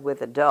combined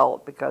with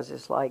adult, because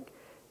it's like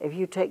if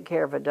you take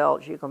care of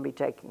adults, you're going to be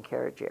taking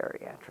care of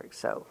geriatrics.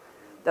 So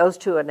those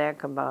two are now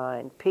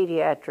combined.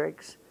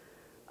 Pediatrics,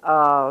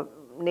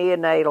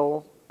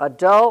 neonatal,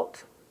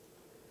 adult,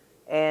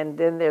 and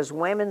then there's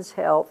women's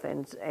health,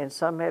 and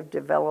some have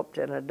developed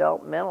an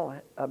adult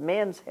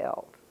men's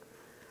health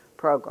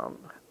program.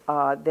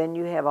 Then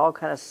you have all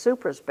kind of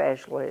super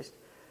specialists,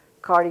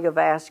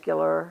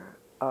 cardiovascular,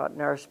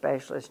 nurse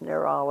specialists,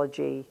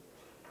 neurology,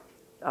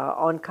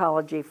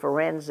 oncology,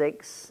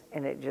 forensics,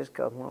 and it just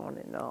goes on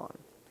and on.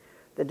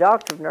 The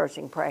doctor of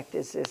nursing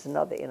practice is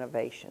another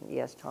innovation.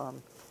 Yes,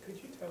 Tom? Could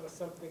you tell us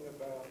something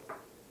about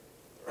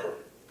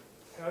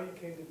how you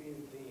came to be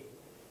the dean?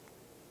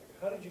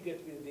 How did you get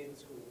to be the dean of the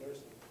School of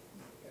Nursing?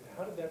 And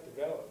how did that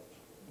develop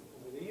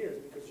over the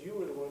years? Because you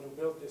were the one who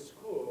built this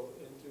school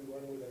into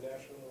one with a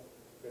national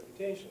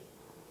reputation.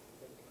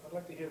 I'd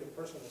like to hear the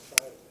personal side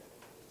of that.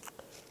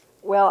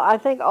 Well, I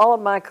think all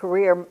of my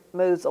career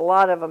moves, a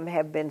lot of them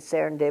have been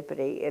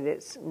serendipity.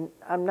 And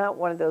I'm not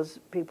one of those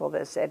people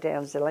that sat down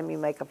and said, let me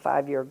make a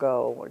 5-year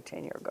goal or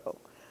 10-year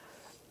goal.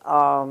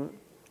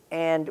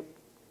 And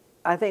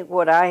I think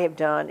what I have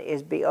done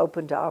is be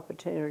open to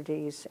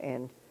opportunities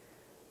and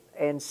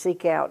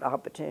seek out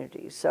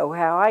opportunities. So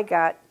how I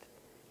got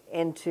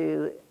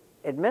into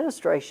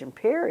administration,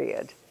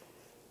 period,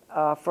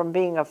 from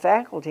being a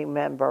faculty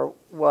member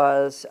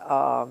was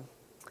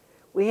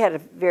we had a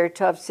very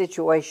tough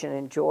situation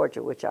in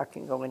Georgia, which I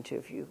can go into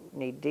if you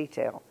need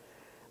detail.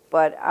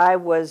 But I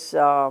was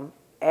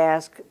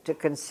asked to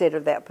consider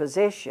that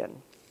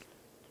position.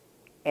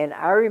 And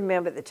I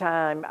remember at the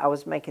time I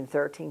was making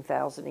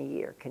 $13,000 a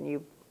year. Can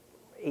you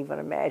even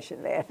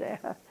imagine that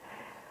now?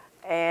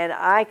 And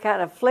I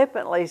kind of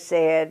flippantly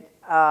said,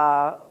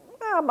 well,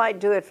 I might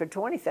do it for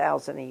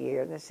 $20,000 a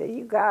year. And they said,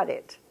 you got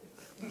it.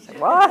 I said,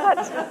 what?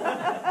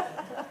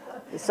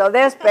 So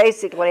that's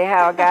basically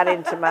how I got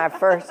into my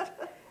first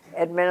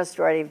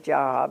administrative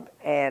job.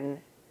 And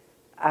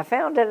I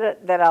found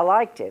that I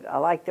liked it. I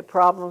liked the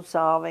problem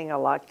solving. I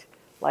liked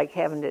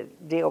having to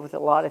deal with a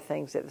lot of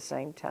things at the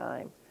same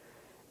time.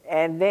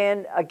 And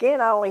then,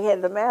 again, I only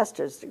had the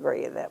master's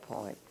degree at that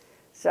point.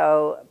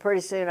 So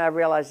pretty soon I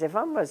realized if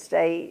I'm going to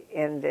stay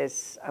in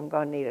this, I'm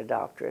going to need a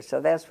doctorate.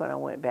 So that's when I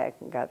went back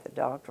and got the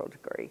doctoral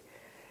degree.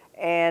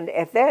 And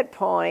at that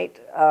point,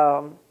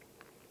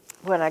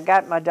 when I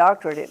got my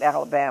doctorate at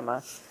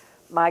Alabama,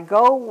 my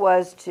goal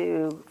was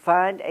to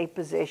find a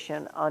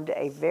position under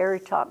a very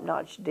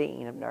top-notch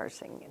dean of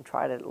nursing and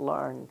try to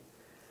learn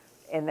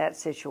in that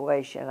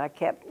situation. I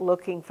kept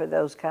looking for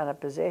those kind of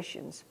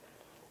positions.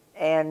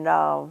 And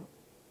the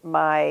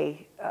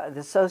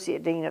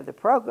associate dean of the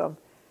program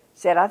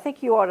said, I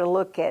think you ought to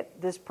look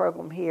at this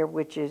program here,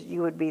 which is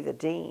you would be the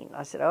dean.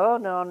 I said, oh,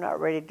 no, I'm not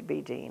ready to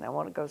be dean. I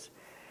want to go.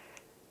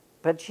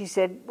 But she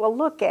said, well,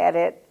 look at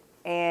it,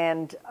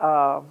 and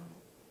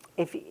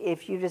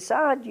if you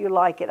decide you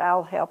like it,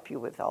 I'll help you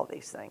with all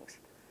these things.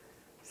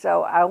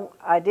 So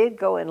I did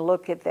go and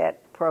look at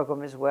that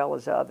program as well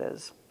as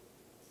others.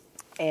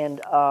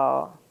 And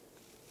I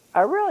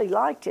really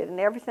liked it, and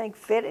everything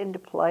fit into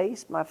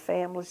place. My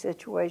family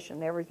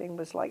situation, everything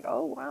was like,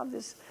 oh, wow,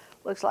 this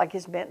looks like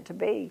it's meant to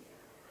be.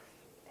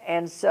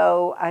 And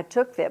so I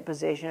took that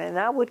position, and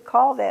I would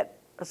call that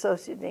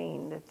associate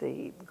dean at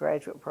the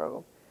graduate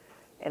program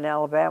in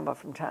Alabama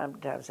from time to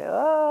time and say,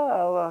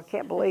 oh, I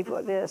can't believe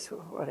what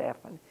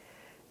happened.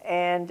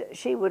 And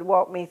she would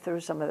walk me through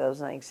some of those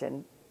things.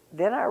 And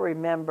then I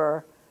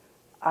remember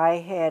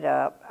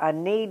I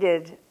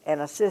needed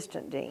an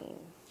assistant dean.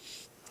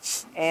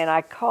 And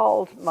I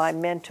called my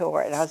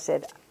mentor and I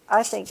said,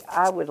 I think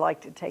I would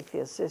like to take the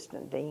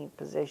assistant dean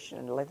position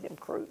and let them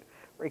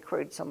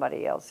recruit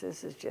somebody else.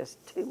 This is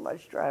just too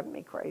much, driving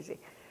me crazy.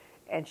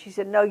 And she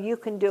said, no, you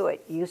can do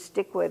it. You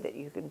stick with it.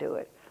 You can do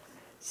it.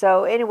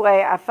 So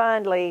anyway, I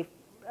finally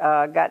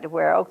got to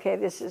where, okay,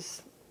 this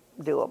is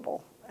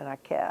doable. And I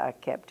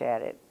kept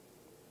at it.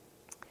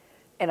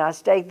 And I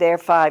stayed there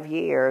 5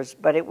 years,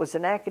 but it was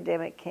an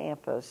academic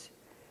campus.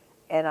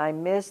 And I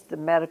missed the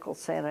medical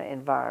center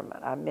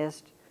environment. I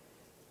missed,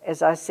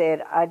 as I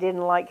said, I didn't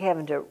like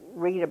having to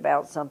read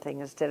about something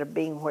instead of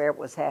being where it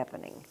was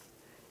happening.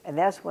 And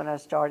that's when I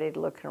started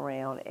looking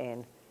around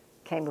and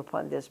came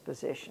upon this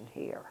position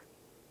here.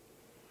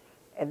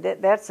 And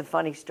that's a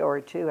funny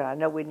story, too. And I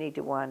know we need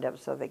to wind up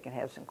so they can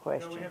have some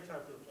questions. No, we have time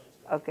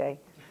for questions.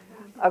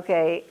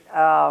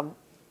 Okay.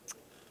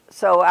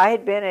 So I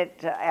had been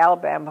at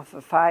Alabama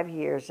for 5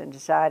 years and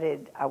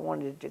decided I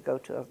wanted to go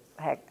to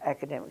an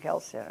academic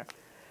health center.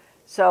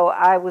 So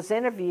I was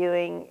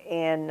interviewing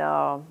in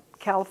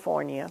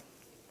California,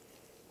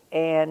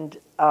 and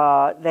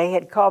they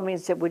had called me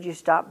and said, would you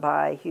stop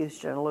by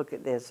Houston and look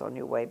at this on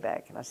your way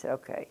back? And I said,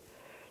 okay.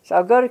 So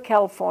I'll go to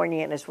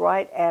California, and it's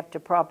right after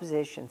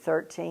Proposition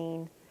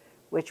 13,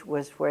 which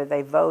was where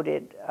they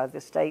voted, the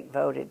state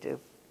voted to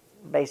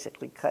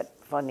basically cut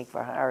funding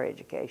for higher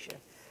education.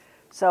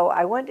 So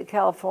I went to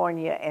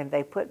California, and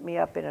they put me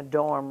up in a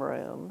dorm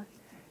room,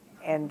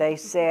 and they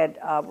said,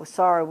 well,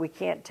 sorry, we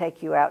can't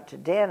take you out to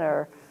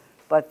dinner,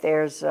 but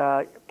there's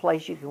a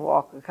place you can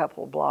walk a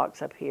couple of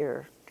blocks up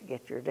here to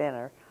get your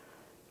dinner.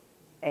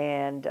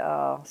 And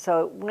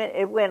so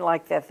it went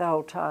like that the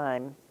whole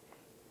time.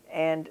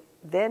 And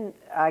then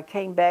I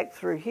came back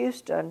through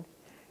Houston,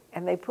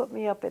 and they put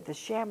me up at the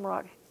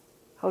Shamrock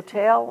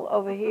Hotel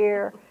over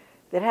here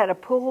that had a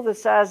pool the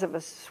size of a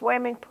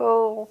swimming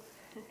pool,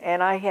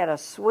 and I had a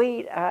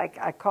suite.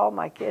 I called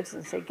my kids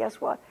and said,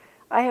 guess what?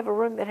 I have a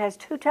room that has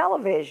 2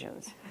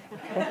 televisions.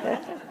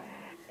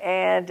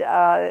 And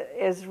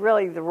it's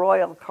really the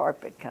royal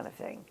carpet kind of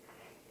thing.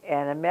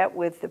 And I met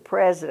with the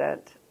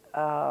president,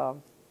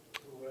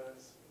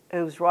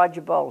 who's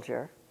Roger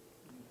Bolger.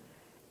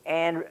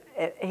 And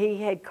he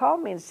had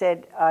called me and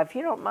said, if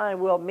you don't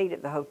mind, we'll meet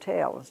at the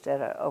hotel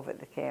instead of over at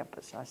the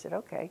campus. And I said,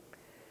 okay.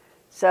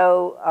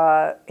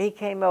 So he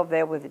came over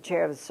there with the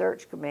chair of the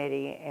search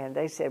committee, and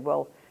they said,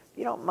 well, if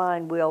you don't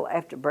mind,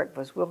 after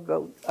breakfast, we'll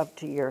go up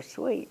to your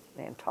suite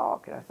and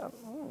talk. And I thought,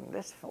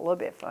 this is a little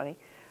bit funny.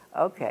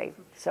 Okay.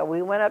 So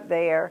we went up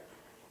there,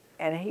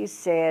 and he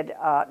said,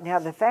 now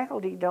the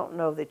faculty don't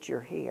know that you're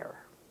here.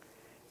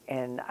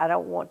 And I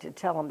don't want to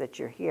tell them that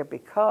you're here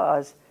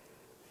because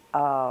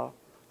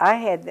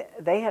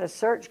they had a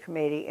search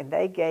committee, and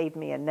they gave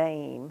me a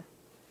name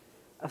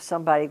of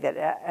somebody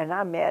and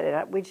I met,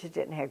 and we just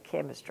didn't have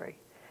chemistry.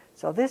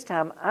 So this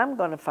time, I'm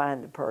going to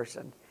find the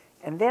person,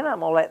 and then I'm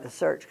going to let the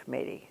search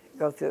committee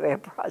go through their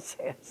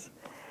process.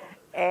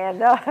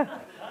 And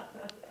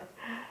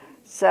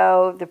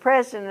so the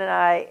president and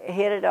I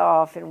hit it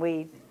off, and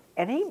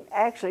he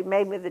actually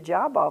made me the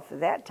job offer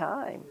that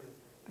time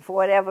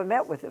before I'd ever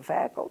met with the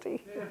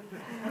faculty.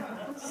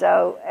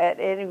 So at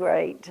any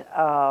rate,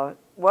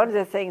 one of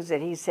the things that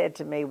he said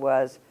to me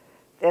was,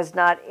 there's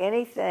not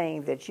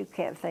anything that you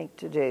can't think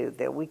to do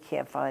that we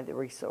can't find the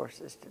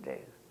resources to do.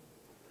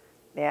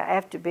 Now,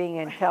 after being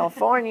in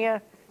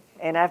California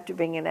and after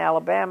being in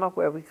Alabama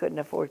where we couldn't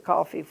afford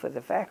coffee for the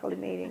faculty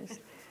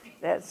meetings,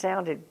 that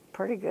sounded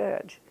pretty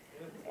good.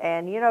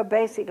 And,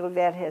 basically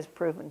that has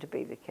proven to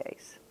be the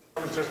case.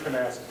 I was just going to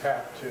ask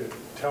Pat to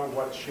tell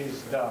what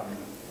she's done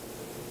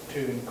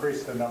to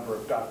increase the number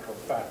of doctoral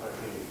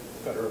faculty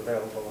that are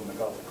available in the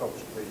Gulf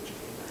Coast region.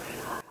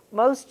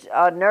 Most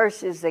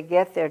nurses that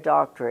get their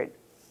doctorate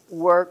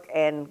work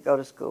and go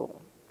to school.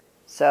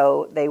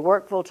 So they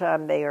work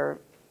full-time, they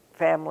are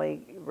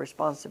family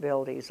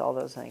responsibilities, all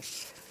those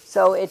things.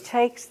 So it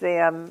takes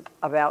them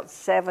about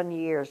 7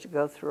 years to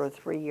go through a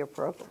 3-year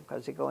program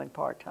because they go in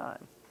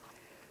part-time.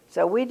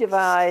 So we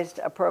devised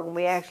a program.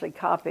 We actually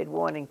copied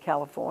one in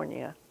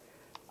California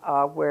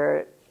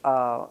where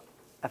a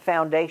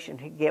foundation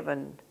had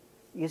given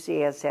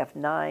UCSF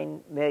 $9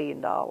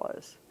 million.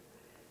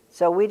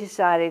 So we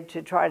decided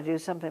to try to do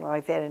something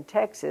like that in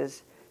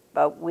Texas,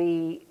 but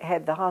we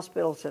had the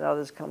hospitals and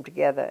others come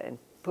together and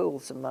pool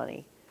some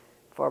money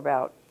for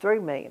about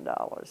 $3 million.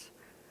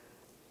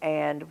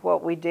 And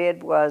what we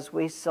did was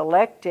we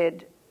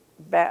selected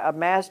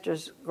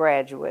master's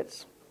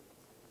graduates,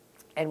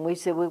 and we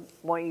said, we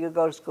want you to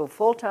go to school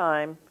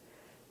full-time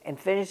and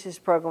finish this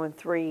program in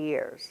 3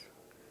 years.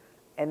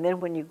 And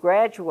then when you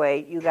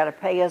graduate, you got to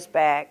pay us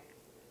back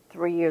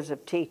 3 years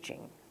of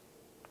teaching.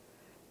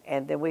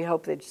 And then we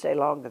hope they'd stay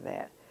longer than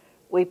that.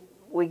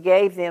 We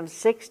gave them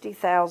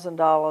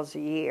 $60,000 a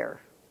year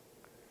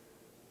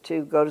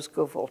to go to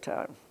school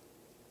full-time.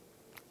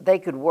 They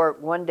could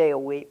work 1 day a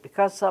week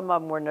because some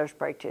of them were nurse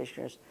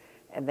practitioners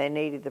and they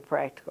needed the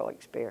practical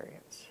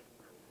experience.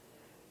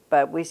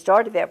 But we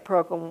started that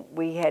program.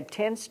 We had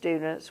 10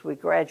 students. We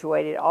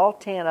graduated all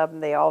 10 of them.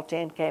 They all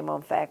 10 came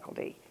on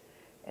faculty.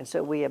 And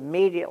so we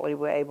immediately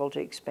were able to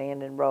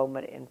expand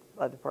enrollment in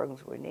other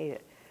programs we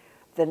needed.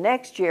 The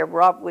next year,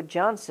 Robert Wood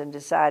Johnson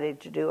decided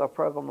to do a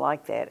program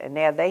like that, and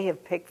now they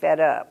have picked that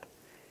up,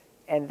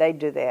 and they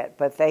do that.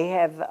 But they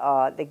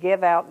have they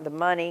give out the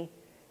money,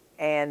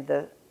 and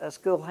the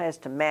school has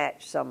to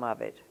match some of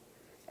it,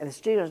 and the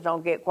students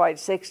don't get quite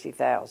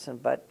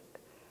 $60,000, but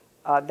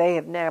they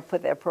have now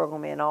put that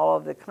program in all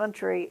over the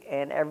country,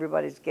 and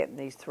everybody's getting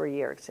these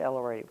 3-year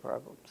accelerated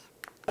programs.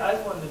 I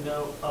just wanted to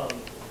know,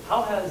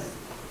 how has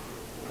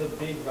the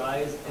big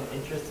rise in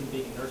interest in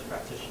being a nurse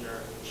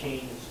practitioner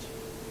changed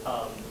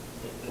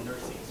the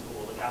nursing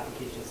school, like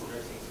applications to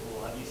nursing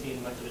school? Have you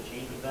seen much of a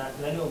change with that?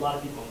 Because I know a lot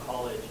of people in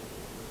college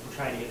were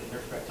trying to get a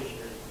nurse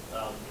practitioner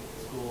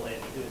school, and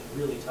it was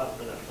really tough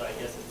for them. So I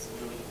guess it's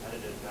really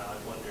competitive now. I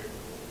wondered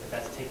if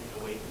that's taken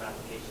away from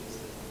applications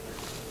to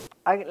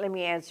nursing. Let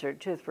me answer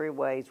it 2 or 3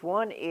 ways.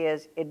 One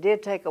is it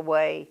did take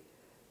away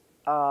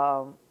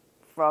from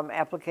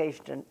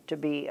application to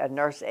be a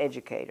nurse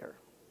educator,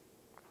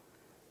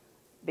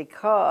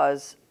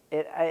 because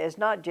it's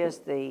not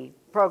just the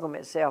program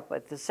itself,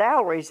 but the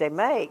salaries they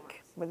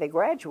make when they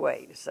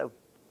graduate is so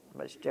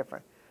much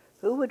different.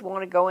 Who would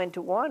want to go into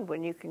one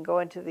when you can go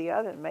into the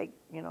other and make,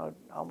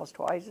 almost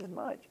twice as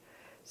much?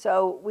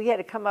 So we had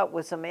to come up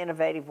with some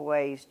innovative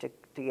ways to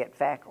get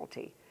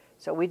faculty.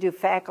 So we do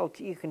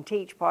faculty. You can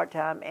teach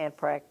part-time and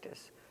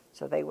practice,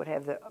 so they would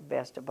have the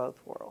best of both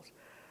worlds.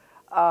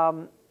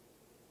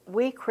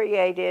 We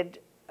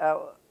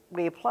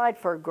applied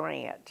for a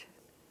grant,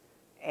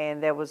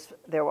 and there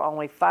were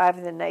only 5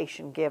 in the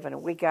nation given,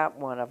 and we got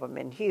one of them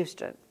in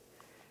Houston.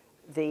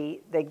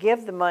 They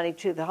give the money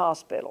to the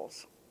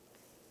hospitals,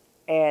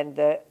 and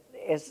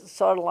it's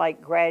sort of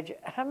like graduate.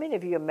 How many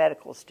of you are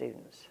medical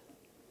students?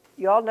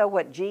 You all know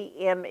what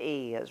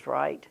GME is,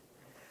 right?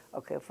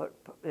 Okay,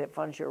 it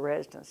funds your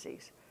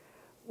residencies.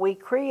 The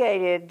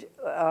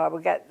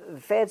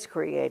feds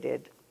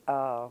created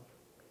a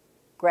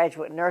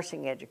graduate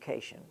nursing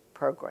education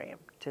program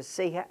to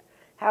see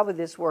how would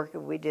this work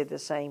if we did the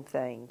same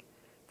thing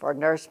for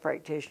nurse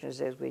practitioners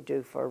as we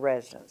do for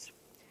residents.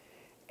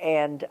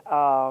 And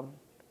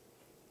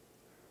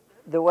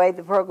the way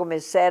the program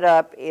is set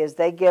up is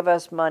they give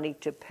us money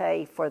to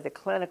pay for the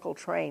clinical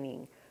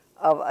training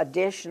of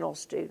additional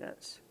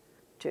students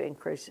to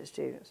increase the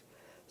students.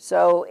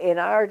 So in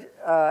our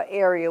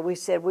area, we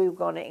said we were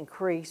going to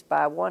increase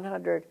by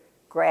 100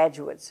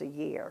 graduates a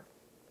year.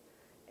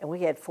 And we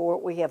have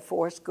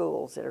 4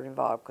 schools that are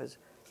involved, because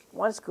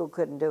one school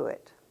couldn't do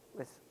it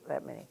with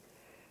that many.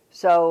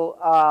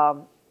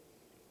 So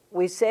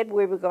we said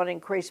we were going to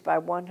increase by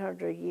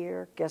 100 a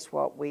year. Guess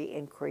what? We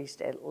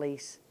increased at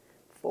least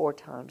 4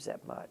 times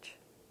that much.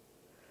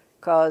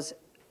 Because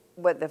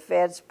what the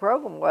Fed's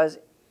program was,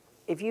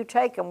 if you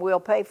take them,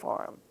 we'll pay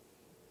for them.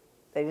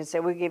 They didn't say,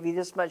 we'll give you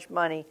this much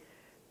money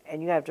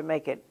and you have to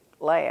make it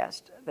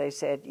last. They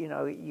said,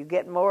 you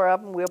get more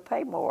of them, we'll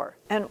pay more.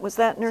 And was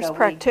that nurse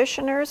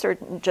practitioners or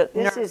just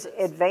This nurses? is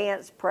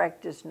advanced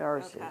practice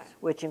nurses, Okay.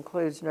 which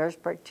includes nurse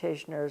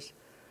practitioners,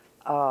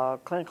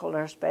 clinical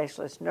nurse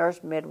specialists,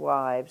 nurse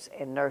midwives,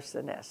 and nurse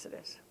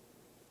anesthetists.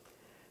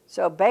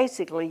 So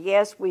basically,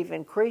 yes, we've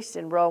increased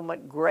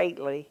enrollment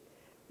greatly,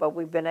 but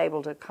we've been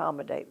able to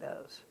accommodate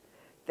those.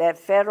 That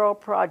federal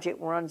project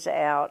runs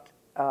out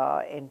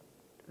in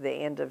the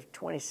end of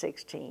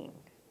 2016.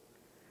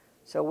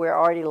 So we're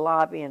already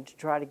lobbying to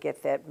try to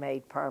get that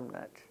made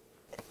permanent.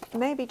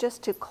 Maybe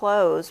just to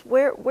close,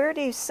 where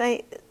do you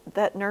say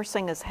that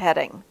nursing is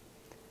heading?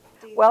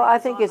 Well, I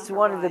think it's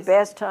one of the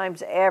best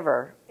times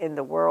ever in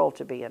the world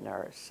to be a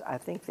nurse. I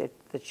think that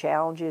the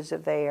challenges are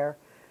there.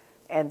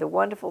 And the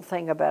wonderful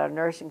thing about a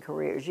nursing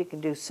career is you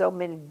can do so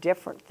many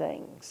different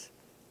things.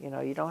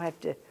 You don't have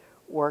to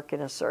work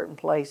in a certain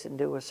place and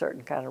do a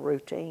certain kind of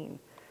routine.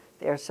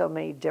 There are so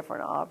many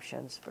different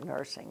options for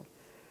nursing.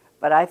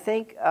 But I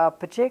think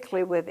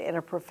particularly with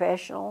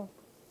interprofessional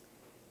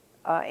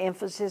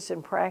emphasis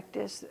in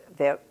practice.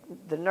 That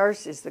the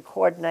nurse is the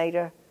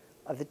coordinator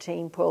of the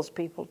team, pulls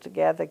people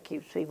together,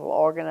 keeps people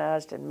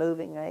organized and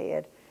moving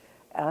ahead.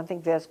 And I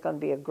think that's going to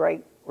be a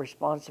great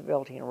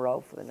responsibility and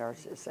role for the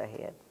nurses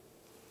ahead.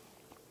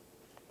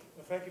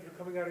 Well, thank you for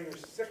coming out of your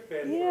sick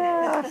bed.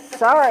 Yeah,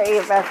 sorry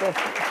about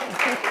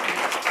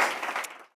that.